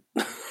photomat.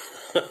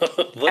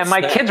 And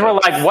my kids were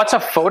like, "What's a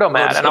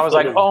photomat?" And I was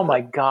like, "Oh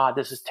my God,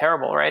 this is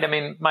terrible." Right. I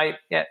mean,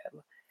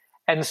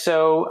 and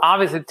so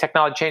obviously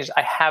technology changed.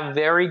 I have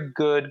very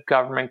good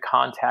government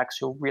contacts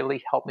who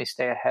really help me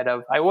stay ahead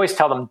of. I always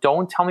tell them,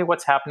 don't tell me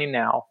what's happening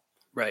now.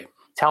 Right.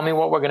 Tell me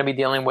what we're going to be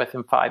dealing with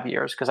in 5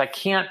 years, because I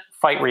can't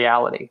fight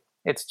reality.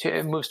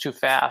 It moves too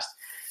fast.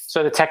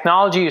 So the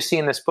technology you see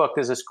in this book,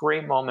 there's this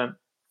great moment.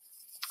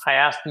 I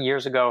asked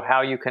years ago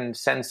how you can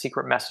send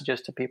secret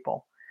messages to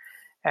people.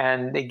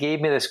 And they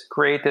gave me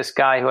this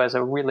guy who has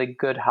a really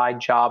good high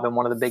job in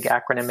one of the big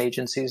acronym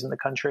agencies in the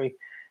country,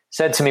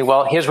 said to me,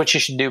 well, here's what you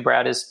should do,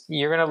 Brad, is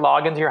you're going to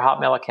log into your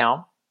Hotmail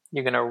account.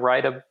 You're going to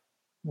write a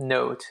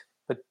note,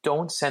 but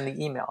don't send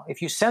the email.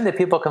 If you send it,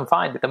 people can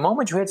find it. The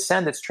moment you hit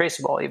send, it's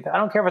traceable. I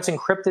don't care if it's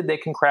encrypted, they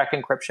can crack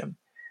encryption.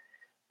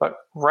 But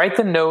write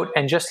the note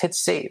and just hit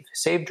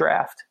save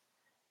draft.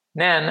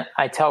 Then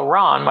I tell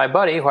Ron, my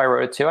buddy, who I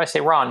wrote it to, I say,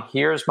 Ron,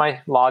 here's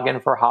my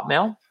login for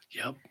Hotmail.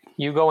 Yep.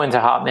 You go into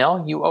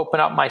Hotmail, you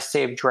open up my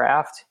saved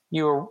draft,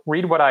 you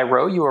read what I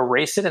wrote, you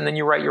erase it, and then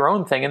you write your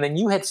own thing, and then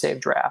you hit save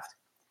draft.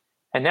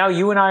 And now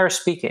you and I are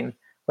speaking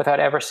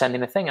without ever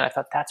sending a thing. And I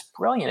thought, that's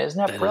brilliant.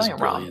 Isn't that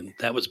brilliant, Ron?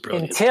 That was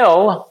brilliant.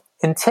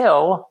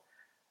 Until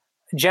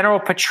General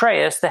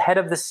Petraeus, the head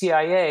of the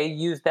CIA,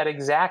 used that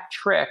exact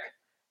trick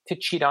to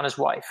cheat on his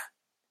wife.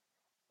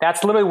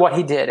 That's literally what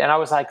he did. And I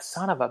was like,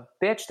 son of a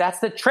bitch, that's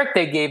the trick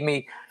they gave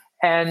me.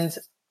 And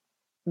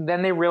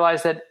then they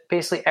realized that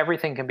basically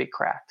everything can be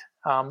cracked.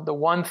 The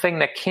one thing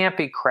that can't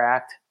be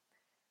cracked,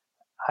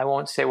 I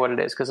won't say what it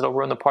is because it'll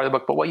ruin the part of the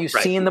book, but what you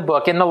see in the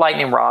book, in the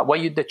lightning rod,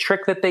 the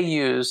trick that they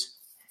use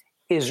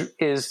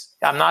is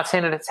I'm not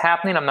saying that it's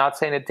happening. I'm not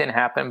saying it didn't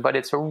happen, but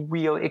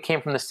it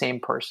came from the same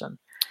person.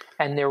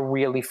 And they're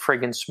really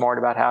friggin' smart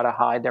about how to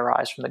hide their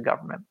eyes from the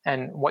government.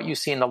 And what you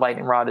see in the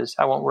lightning rod is,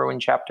 I won't ruin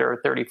chapter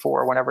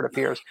 34 whenever it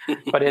appears,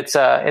 but it's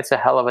a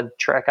hell of a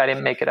trick. I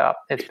didn't make it up.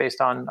 It's based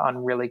on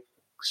really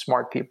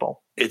smart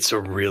people. It's a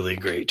really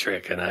great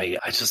trick. And I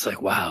just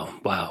like, wow.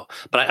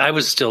 But I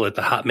was still at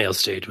the Hotmail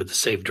stage with the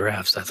saved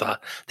drafts. I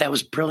thought that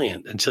was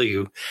brilliant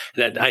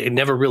I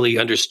never really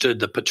understood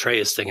the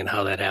Petraeus thing and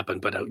how that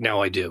happened, but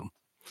now I do.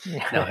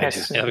 Now I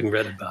do, having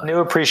read about it. New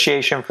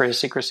appreciation for his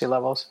secrecy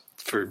levels.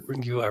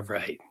 You are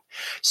right.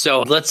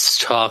 So let's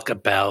talk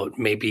about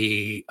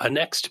maybe a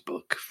next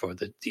book for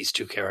these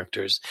two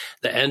characters.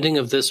 The ending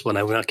of this one,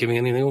 I'm not giving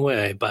anything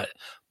away, but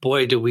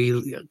boy,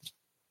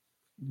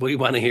 we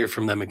want to hear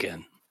from them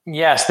again.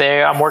 Yes,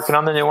 I'm working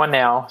on the new one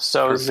now.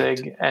 So Perfect.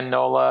 Zig and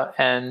Nola,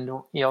 and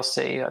you'll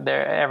see.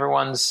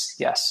 Everyone's,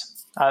 yes.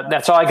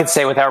 That's all I could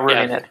say without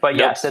ruining it. But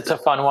yes, it's a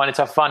fun one. It's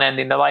a fun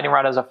ending. The lightning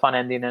rod is a fun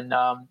ending, and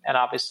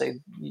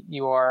obviously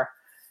you are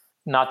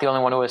not the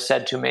only one who has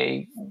said to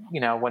me,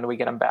 when do we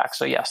get them back?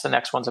 So yes, the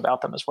next one's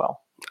about them as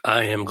well.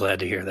 I am glad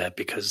to hear that,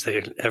 because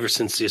ever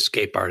since The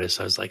Escape Artist,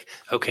 I was like,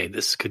 okay,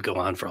 this could go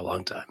on for a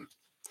long time.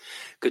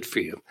 Good for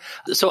you.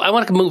 So I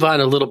want to move on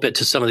a little bit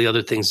to some of the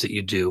other things that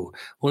you do.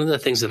 One of the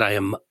things that I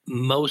am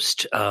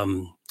most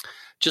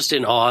just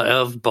in awe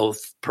of,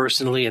 both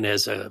personally and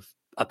as a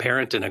a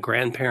parent and a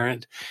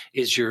grandparent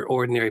is your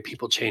Ordinary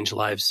People Change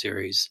Lives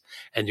series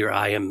and your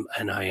I Am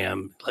and I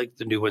Am, like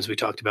the new ones we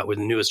talked about, where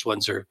the newest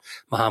ones are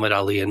Muhammad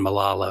Ali and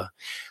Malala.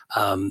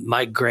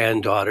 My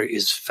granddaughter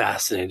is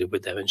fascinated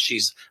with them, and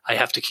I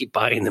have to keep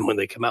buying them when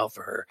they come out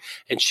for her.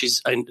 And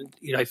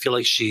I feel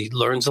like she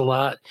learns a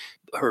lot.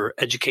 Her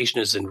education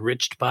is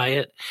enriched by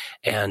it.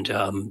 And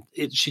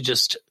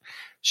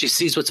she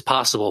sees what's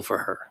possible for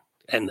her.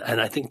 And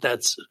I think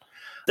that's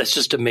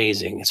just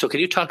amazing. So can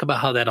you talk about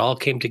how that all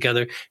came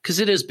together? Because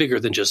it is bigger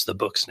than just the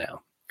books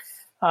now.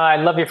 I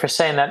love you for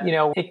saying that.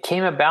 It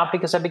came about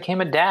because I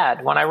became a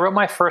dad. When I wrote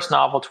my first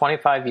novel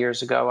 25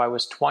 years ago, I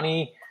was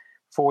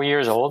 24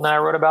 years old, and I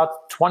wrote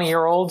about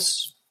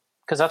 20-year-olds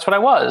because that's what I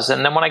was.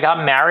 And then when I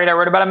got married, I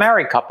wrote about a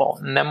married couple.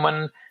 And then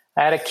when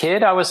I had a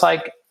kid, I was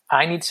like,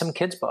 I need some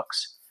kids'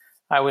 books.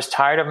 I was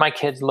tired of my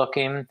kids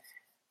looking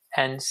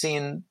and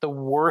seeing the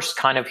worst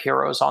kind of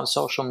heroes on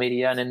social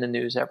media and in the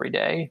news every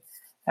day.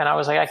 And I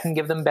was like, I can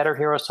give them better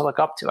heroes to look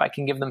up to. I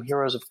can give them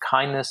heroes of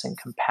kindness and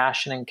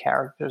compassion and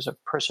characters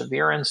of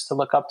perseverance to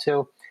look up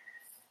to.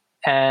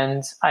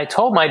 And I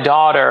told my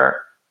daughter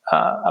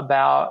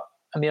about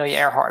Amelia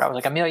Earhart. I was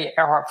like, Amelia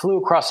Earhart flew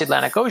across the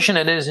Atlantic Ocean.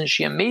 And isn't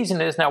she amazing?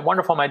 Isn't that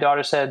wonderful? My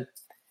daughter said,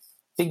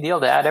 big deal,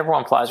 Dad.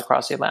 Everyone flies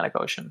across the Atlantic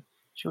Ocean.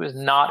 She was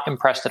not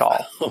impressed at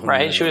all,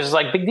 right? Man. She was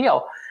like, big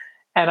deal.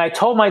 And I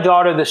told my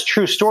daughter this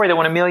true story that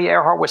when Amelia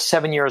Earhart was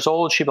 7 years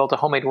old, she built a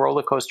homemade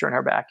roller coaster in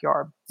her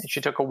backyard. And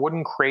she took a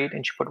wooden crate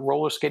and she put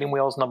roller skating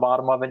wheels on the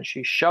bottom of it. And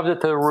she shoved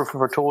it to the roof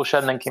of her tool shed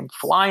and then came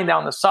flying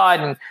down the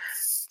side and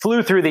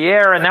flew through the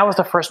air. And that was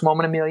the first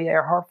moment Amelia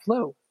Earhart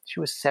flew. She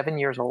was 7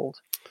 years old.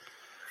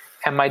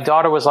 And my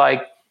daughter was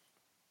like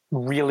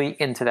really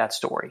into that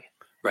story.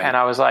 Right. And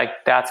I was like,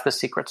 that's the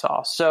secret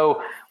sauce.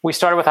 So we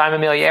started with I Am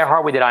Amelia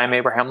Earhart. We did I Am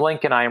Abraham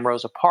Lincoln, I Am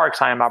Rosa Parks,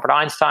 I Am Albert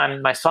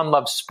Einstein. My son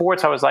loves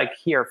sports. I was like,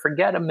 here,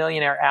 forget a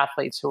millionaire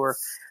athletes who are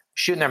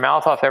shooting their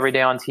mouth off every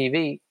day on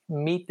TV.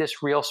 Meet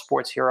this real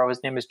sports hero.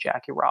 His name is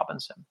Jackie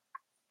Robinson.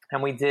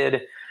 And we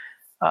did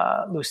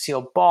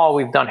Lucille Ball.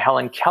 We've done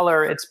Helen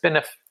Keller. It's been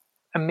an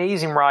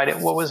amazing ride.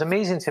 What was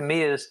amazing to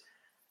me is,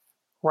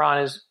 Ron,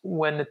 is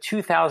when the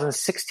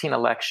 2016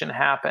 election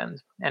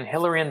happened and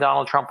Hillary and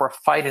Donald Trump were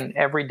fighting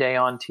every day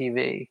on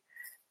TV,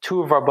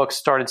 two of our books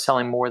started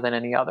selling more than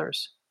any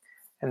others.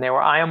 And they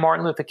were I Am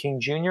Martin Luther King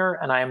Jr.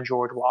 and I Am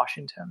George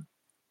Washington.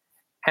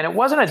 And it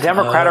wasn't a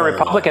Democrat or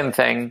Republican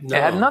thing. No.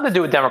 It had nothing to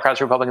do with Democrats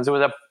or Republicans. It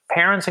was that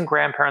parents and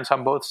grandparents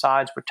on both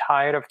sides were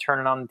tired of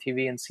turning on the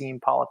TV and seeing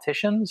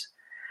politicians.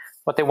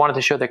 What they wanted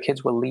to show their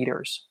kids were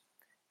leaders.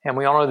 And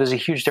we all know there's a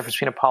huge difference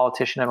between a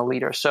politician and a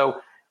leader.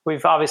 So We've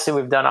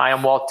done I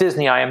Am Walt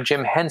Disney, I Am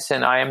Jim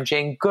Henson, I Am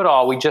Jane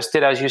Goodall. We just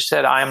did, as you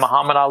said, I Am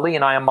Muhammad Ali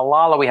and I Am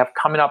Malala. We have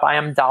coming up I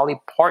Am Dolly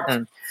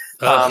Parton,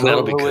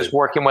 who is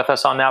working with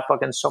us on that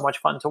book and so much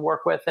fun to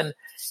work with. And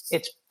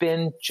it's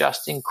been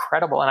just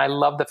incredible. And I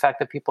love the fact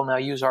that people now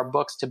use our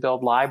books to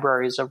build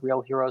libraries of real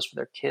heroes for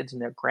their kids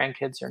and their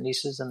grandkids, their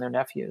nieces and their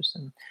nephews.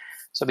 And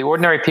so the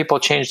Ordinary People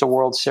Change the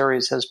World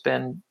series has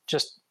been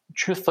just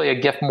truthfully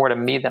a gift more to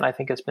me than I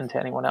think it's been to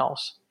anyone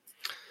else.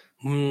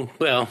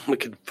 Well, we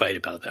could fight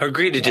about that or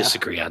agree to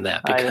disagree on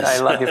that. Because, I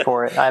love you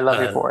for it. I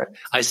love you for it.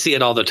 I see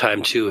it all the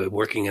time, too.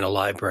 Working in a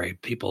library,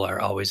 people are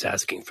always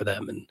asking for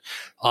them. And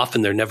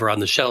often they're never on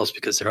the shelves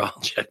because they're all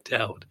checked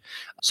out.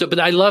 But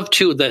I love,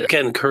 too, that,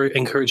 again,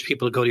 encourage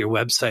people to go to your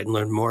website and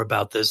learn more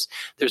about this.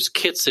 There's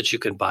kits that you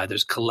can buy.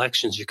 There's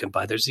collections you can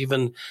buy. There's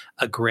even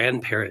a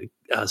grandparent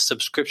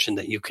subscription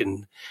that you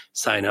can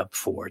sign up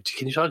for.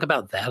 Can you talk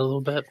about that a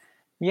little bit?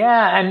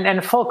 Yeah,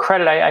 and full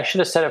credit, I should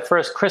have said it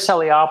first. Chris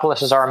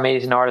Eliopoulos is our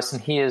amazing artist,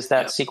 and he is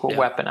that secret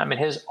weapon. I mean,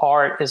 his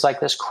art is like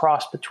this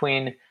cross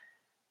between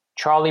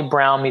Charlie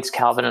Brown meets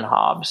Calvin and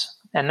Hobbes.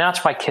 And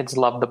that's why kids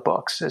love the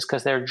books, is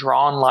because they're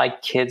drawn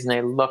like kids and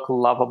they look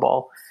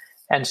lovable.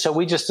 And so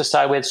we just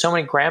decided, we had so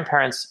many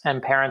grandparents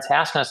and parents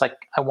asking us,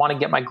 like, I want to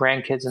get my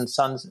grandkids and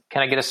sons,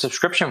 can I get a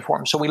subscription for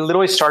them? So we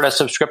literally started a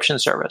subscription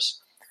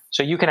service.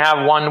 So you can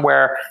have one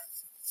where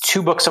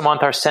 2 books a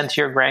month are sent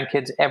to your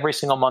grandkids every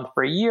single month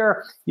for a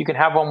year. You can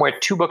have one where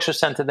 2 books are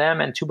sent to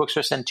them and 2 books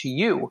are sent to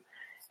you.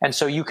 And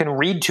so you can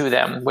read to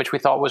them, which we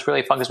thought was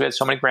really fun because we had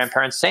so many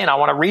grandparents saying, I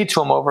want to read to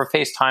them over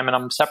FaceTime and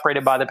I'm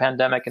separated by the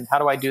pandemic. And how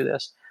do I do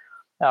this?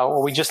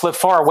 Or we just live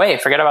far away,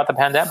 forget about the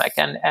pandemic.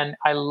 And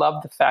I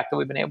love the fact that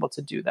we've been able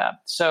to do that.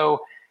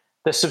 So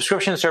the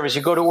subscription service,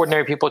 you go to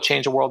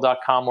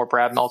ordinarypeoplechangetheworld.com or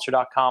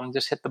bradmeltzer.com,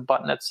 just hit the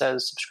button that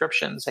says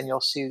subscriptions and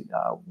you'll see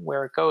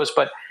where it goes.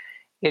 But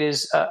it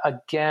is,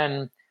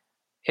 again,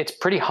 it's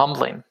pretty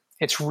humbling.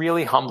 It's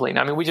really humbling.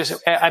 I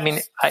mean,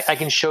 I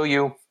can show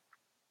you,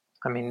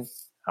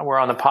 we're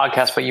on the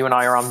podcast, but you and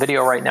I are on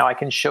video right now. I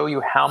can show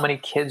you how many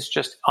kids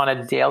just on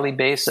a daily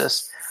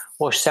basis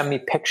will send me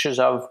pictures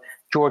of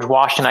George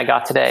Washington I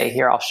got today.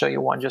 Here, I'll show you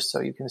one just so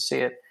you can see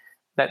it.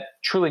 That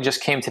truly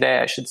just came today,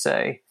 I should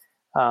say,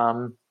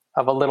 of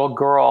a little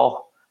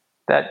girl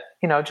that,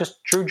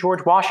 just drew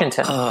George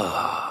Washington.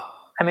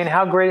 I mean,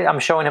 how great! I'm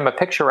showing him a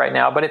picture right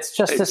now, but it's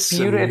just this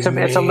beautiful.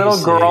 It's a little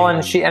girl,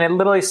 and it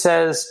literally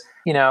says,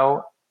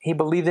 he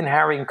believed in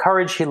having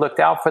courage. He looked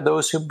out for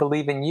those who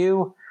believe in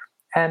you.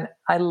 And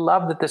I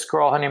love that this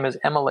girl, her name is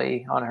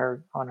Emily, on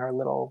her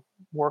little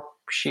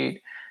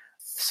worksheet,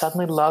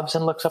 suddenly loves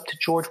and looks up to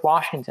George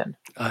Washington.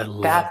 I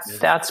love it.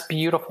 That's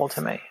beautiful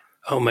to me.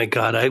 Oh my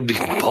God, I'd be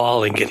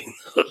bawling getting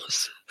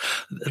those.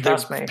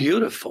 Trust They're me.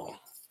 beautiful.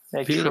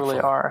 They Beautiful. truly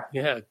are.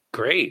 Yeah,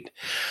 great.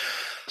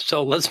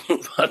 So let's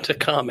move on to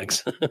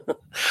comics.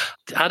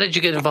 How did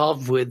you get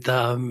involved with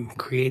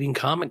creating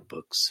comic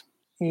books?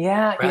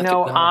 Yeah, Graphic you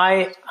know,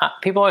 novel.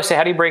 people always say,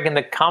 how do you break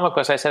into comic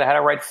books? I said I had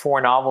to write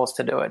 4 novels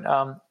to do it.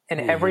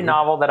 In every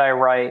novel that I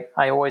write,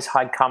 I always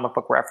hide comic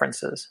book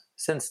references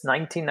since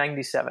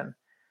 1997.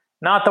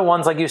 Not the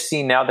ones like you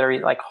see now.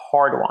 They're like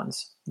hard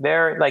ones.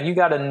 They're like, you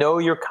got to know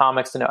your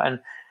comics to know. And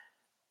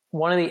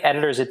one of the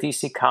editors at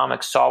DC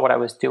Comics saw what I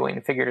was doing,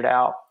 figured it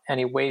out. And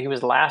he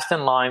was last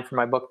in line for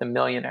my book, The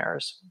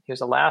Millionaires. He was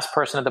the last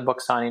person at the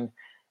book signing.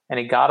 And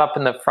he got up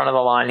in the front of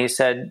the line. He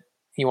said,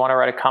 you want to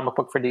write a comic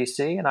book for DC?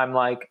 And I'm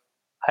like,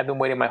 I've been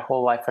waiting my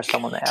whole life for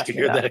someone to ask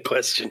me that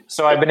question.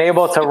 So I've been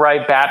able to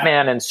write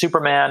Batman and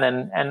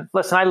Superman. And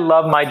listen, I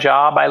love my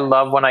job. I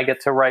love when I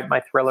get to write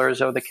my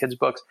thrillers or the kids'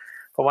 books.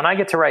 But when I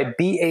get to write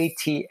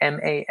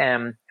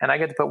Batman and I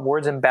get to put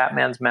words in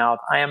Batman's mouth,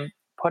 I am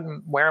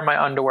wearing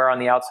my underwear on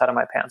the outside of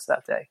my pants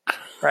that day,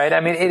 right? I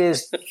mean, it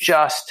is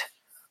just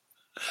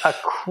a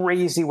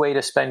crazy way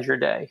to spend your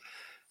day.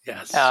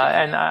 Yes.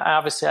 And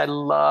obviously I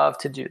love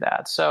to do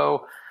that.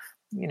 So,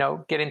 you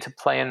know, getting to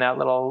play in that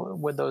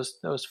with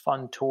those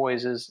fun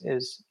toys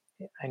is,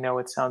 I know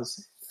it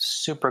sounds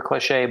super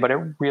cliche, but it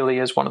really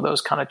is one of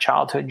those kind of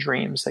childhood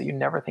dreams that you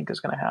never think is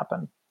going to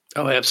happen.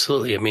 Oh,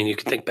 absolutely. I mean, you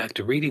can think back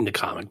to reading the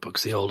comic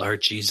books, the old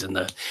Archies and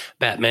the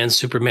Batman,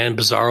 Superman,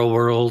 Bizarro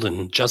World,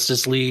 and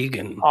Justice League,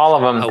 and all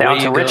of them down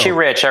to Richie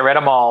Rich. I read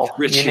them all.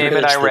 Richie you name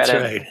Rich, it, I read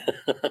it.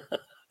 Right.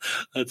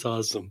 That's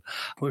awesome.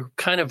 We're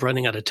kind of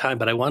running out of time,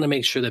 but I want to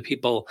make sure that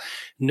people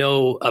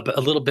know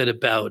a little bit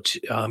about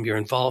your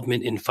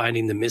involvement in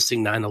finding the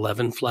missing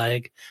 9/11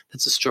 flag.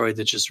 That's a story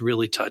that just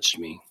really touched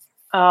me.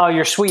 Oh,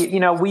 you're sweet.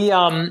 You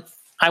know,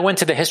 I went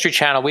to the History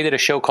Channel. We did a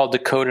show called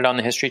Decoded on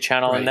the History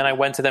Channel. Right. And then I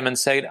went to them and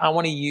said, I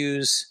want to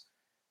use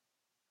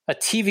a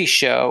TV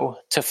show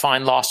to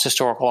find lost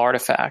historical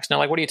artifacts. And they're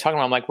like, what are you talking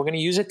about? I'm like, we're going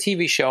to use a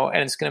TV show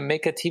and it's going to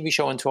make a TV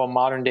show into a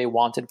modern day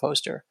wanted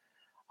poster.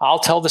 I'll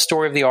tell the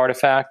story of the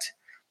artifact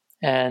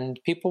and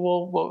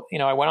people will, you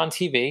know, I went on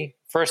TV.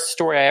 First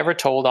story I ever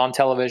told on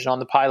television on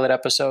the pilot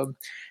episode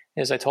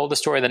is I told the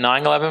story of the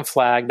 9/11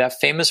 flag, that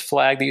famous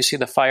flag that you see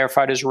the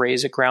firefighters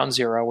raise at Ground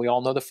Zero. We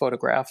all know the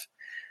photograph.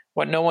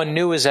 What no one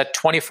knew is that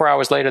 24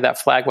 hours later, that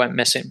flag went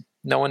missing.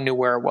 No one knew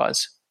where it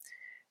was.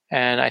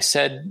 And I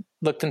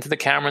looked into the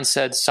camera and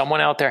said,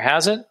 someone out there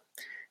has it.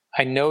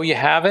 I know you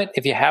have it.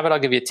 If you have it, I'll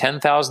give you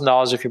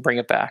 $10,000 if you bring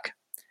it back.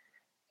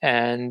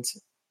 And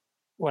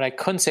what I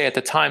couldn't say at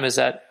the time is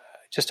that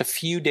just a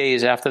few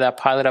days after that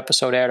pilot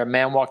episode aired, a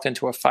man walked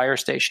into a fire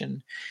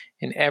station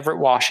in Everett,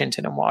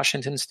 Washington, in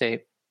Washington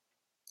State.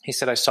 He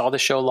said, I saw the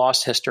show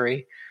Lost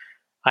History.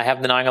 I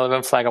have the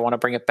 9/11 flag. I want to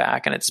bring it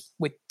back. And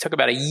we took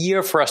about a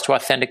year for us to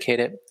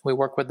authenticate it. We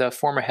worked with the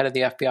former head of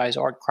the FBI's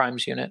Art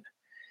Crimes Unit.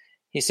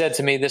 He said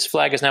to me, this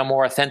flag is now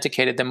more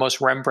authenticated than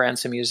most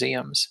Rembrandts in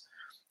museums.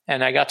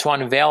 And I got to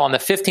unveil on the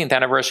 15th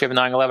anniversary of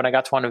 9/11, I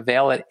got to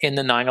unveil it in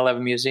the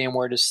 9/11 museum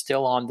where it is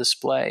still on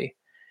display.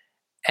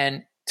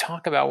 And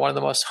talk about one of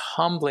the most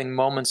humbling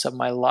moments of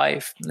my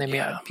life. I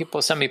mean,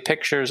 people send me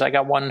pictures. I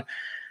got one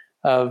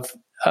of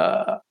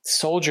a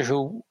soldier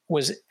who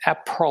was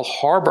at Pearl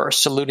Harbor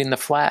saluting the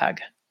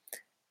flag.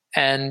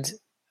 And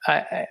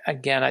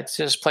I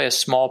just play a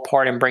small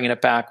part in bringing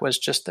it back was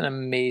just an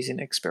amazing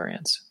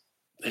experience.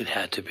 It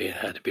had to be.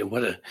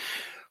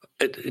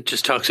 It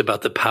just talks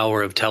about the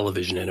power of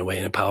television in a way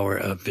and the power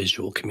of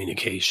visual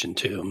communication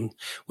too,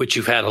 which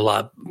you've had a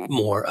lot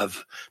more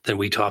of than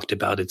we talked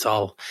about. It's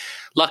all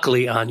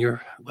luckily on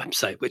your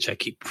website, which I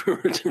keep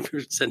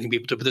sending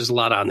people to, but there's a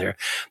lot on there.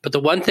 But the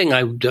one thing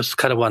I just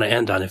kind of want to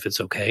end on, if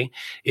it's okay,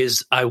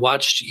 is I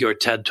watched your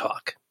TED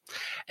Talk.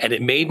 And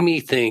it made me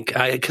think,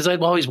 because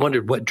I've always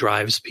wondered what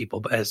drives people.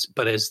 But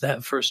as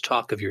that first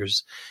talk of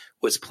yours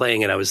was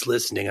playing and I was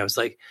listening, I was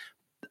like,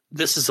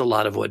 this is a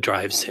lot of what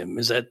drives him.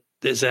 Is that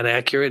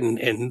accurate?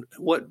 And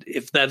what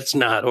if that's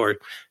not?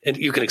 And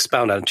you can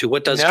expound on it too.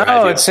 What does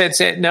drive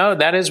you? No,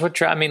 that is what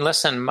drives. I mean,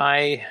 listen,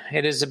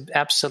 it is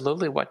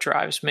absolutely what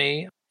drives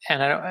me.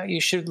 And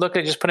you should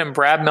just put in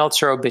Brad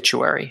Meltzer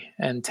obituary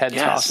and TED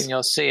Talk, and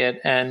you'll see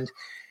it. And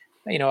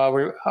you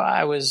know,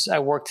 I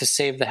worked to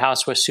save the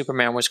house where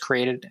Superman was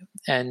created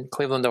in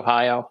Cleveland,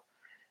 Ohio.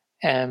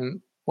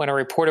 And when a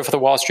reporter for the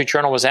Wall Street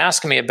Journal was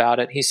asking me about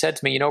it, he said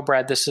to me, you know,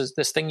 Brad, this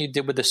thing you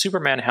did with the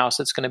Superman house,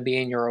 that's going to be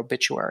in your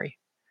obituary.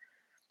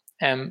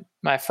 And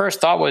my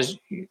first thought was,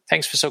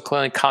 thanks for so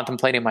clearly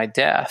contemplating my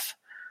death.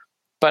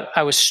 But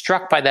I was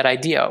struck by that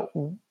idea.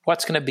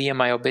 What's going to be in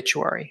my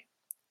obituary?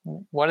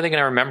 What are they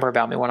going to remember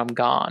about me when I'm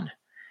gone?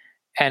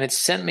 And it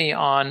sent me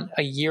on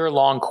a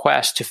year-long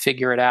quest to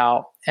figure it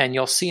out. And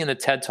you'll see in the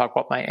TED Talk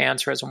what my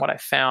answer is and what I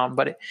found.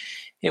 But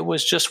it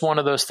was just one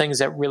of those things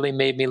that really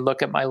made me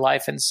look at my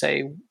life and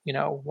say,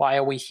 why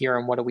are we here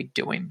and what are we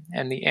doing?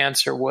 And the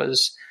answer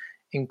was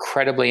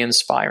incredibly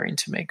inspiring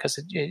to me because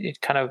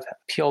it kind of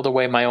peeled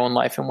away my own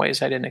life in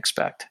ways I didn't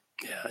expect.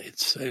 Yeah,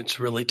 it's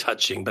really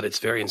touching, but it's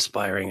very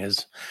inspiring,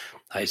 as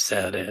I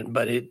said.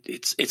 But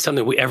it's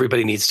something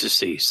everybody needs to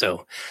see.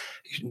 So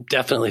you should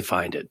definitely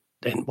find it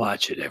and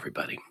watch it,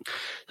 everybody.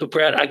 So,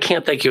 Brad, I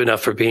can't thank you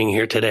enough for being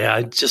here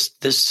today.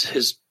 This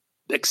has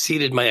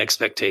exceeded my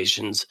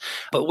expectations.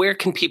 But where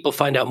can people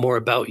find out more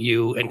about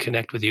you and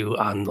connect with you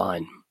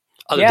online?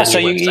 Other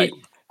than your website?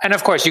 And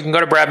of course, you can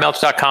go to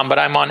bradmeltzer.com, but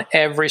I'm on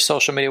every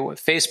social media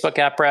with Facebook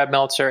at Brad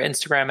Meltzer,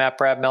 Instagram at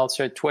Brad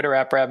Meltzer, Twitter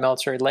at Brad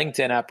Meltzer,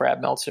 LinkedIn at Brad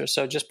Meltzer.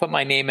 So just put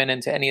my name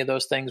into any of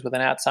those things with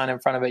an @ sign in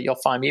front of it. You'll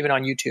find me even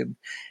on YouTube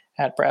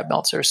at Brad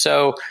Meltzer.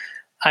 So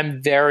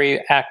I'm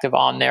very active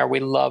on there. We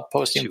love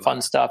posting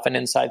fun stuff and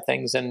inside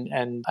things.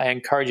 And I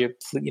encourage you,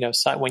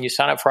 when you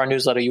sign up for our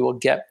newsletter, you will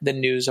get the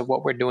news of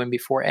what we're doing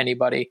before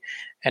anybody.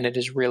 And it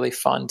is really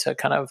fun to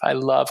I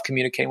love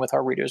communicating with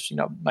our readers.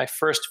 My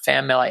first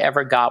fan mail I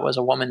ever got was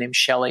a woman named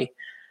Shelly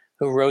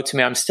who wrote to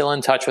me. I'm still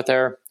in touch with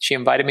her. She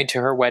invited me to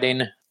her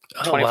wedding.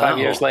 25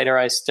 years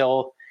later,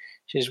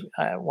 she's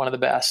one of the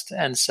best.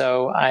 And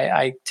so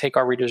I take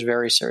our readers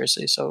very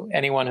seriously. So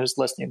anyone who's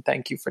listening,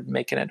 thank you for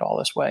making it all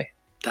this way.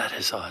 That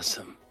is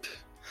awesome.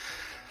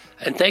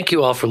 And thank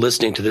you all for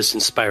listening to this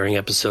inspiring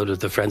episode of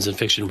the Friends and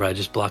Fiction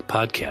Writers Block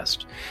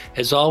podcast.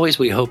 As always,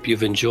 we hope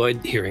you've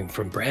enjoyed hearing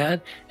from Brad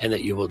and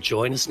that you will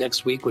join us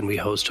next week when we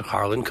host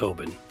Harlan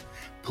Coben.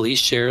 Please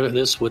share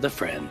this with a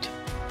friend.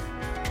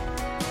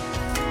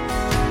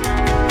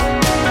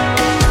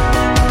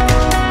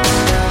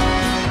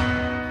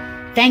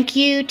 Thank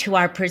you to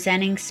our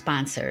presenting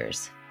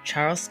sponsors,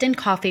 Charleston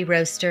Coffee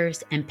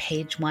Roasters and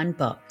Page One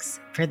Books,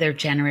 for their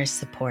generous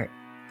support.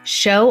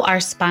 Show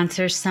our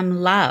sponsors some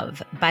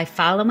love by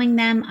following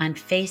them on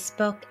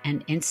Facebook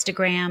and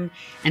Instagram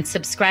and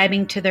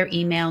subscribing to their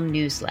email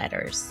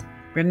newsletters.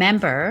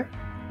 Remember,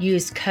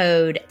 use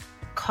code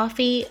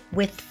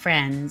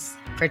COFFEEWITHFRIENDS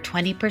for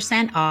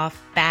 20%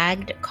 off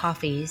bagged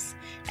coffees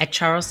at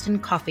Charleston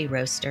Coffee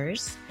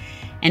Roasters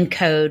and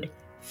code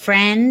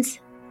FRIENDS,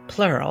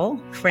 plural,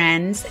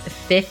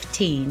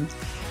 FRIENDS15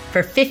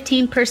 for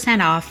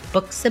 15% off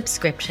book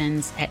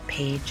subscriptions at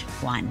Page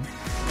One.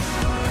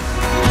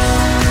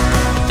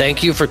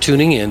 Thank you for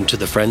tuning in to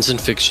the Friends and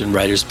Fiction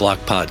Writers Block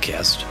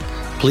podcast.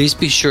 Please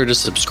be sure to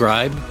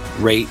subscribe,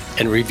 rate,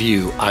 and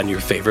review on your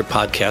favorite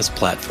podcast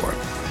platform.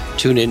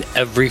 Tune in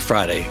every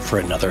Friday for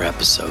another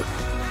episode.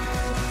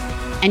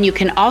 And you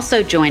can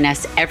also join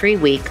us every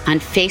week on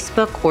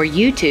Facebook or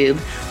YouTube,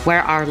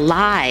 where our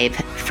live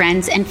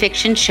Friends and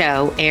Fiction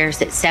show airs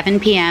at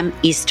 7 p.m.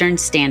 Eastern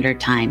Standard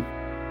Time.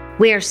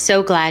 We are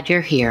so glad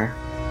you're here.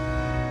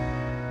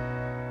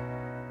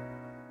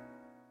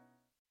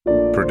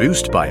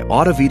 Produced by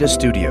Audavita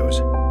Studios.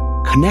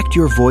 Connect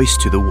your voice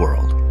to the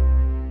world.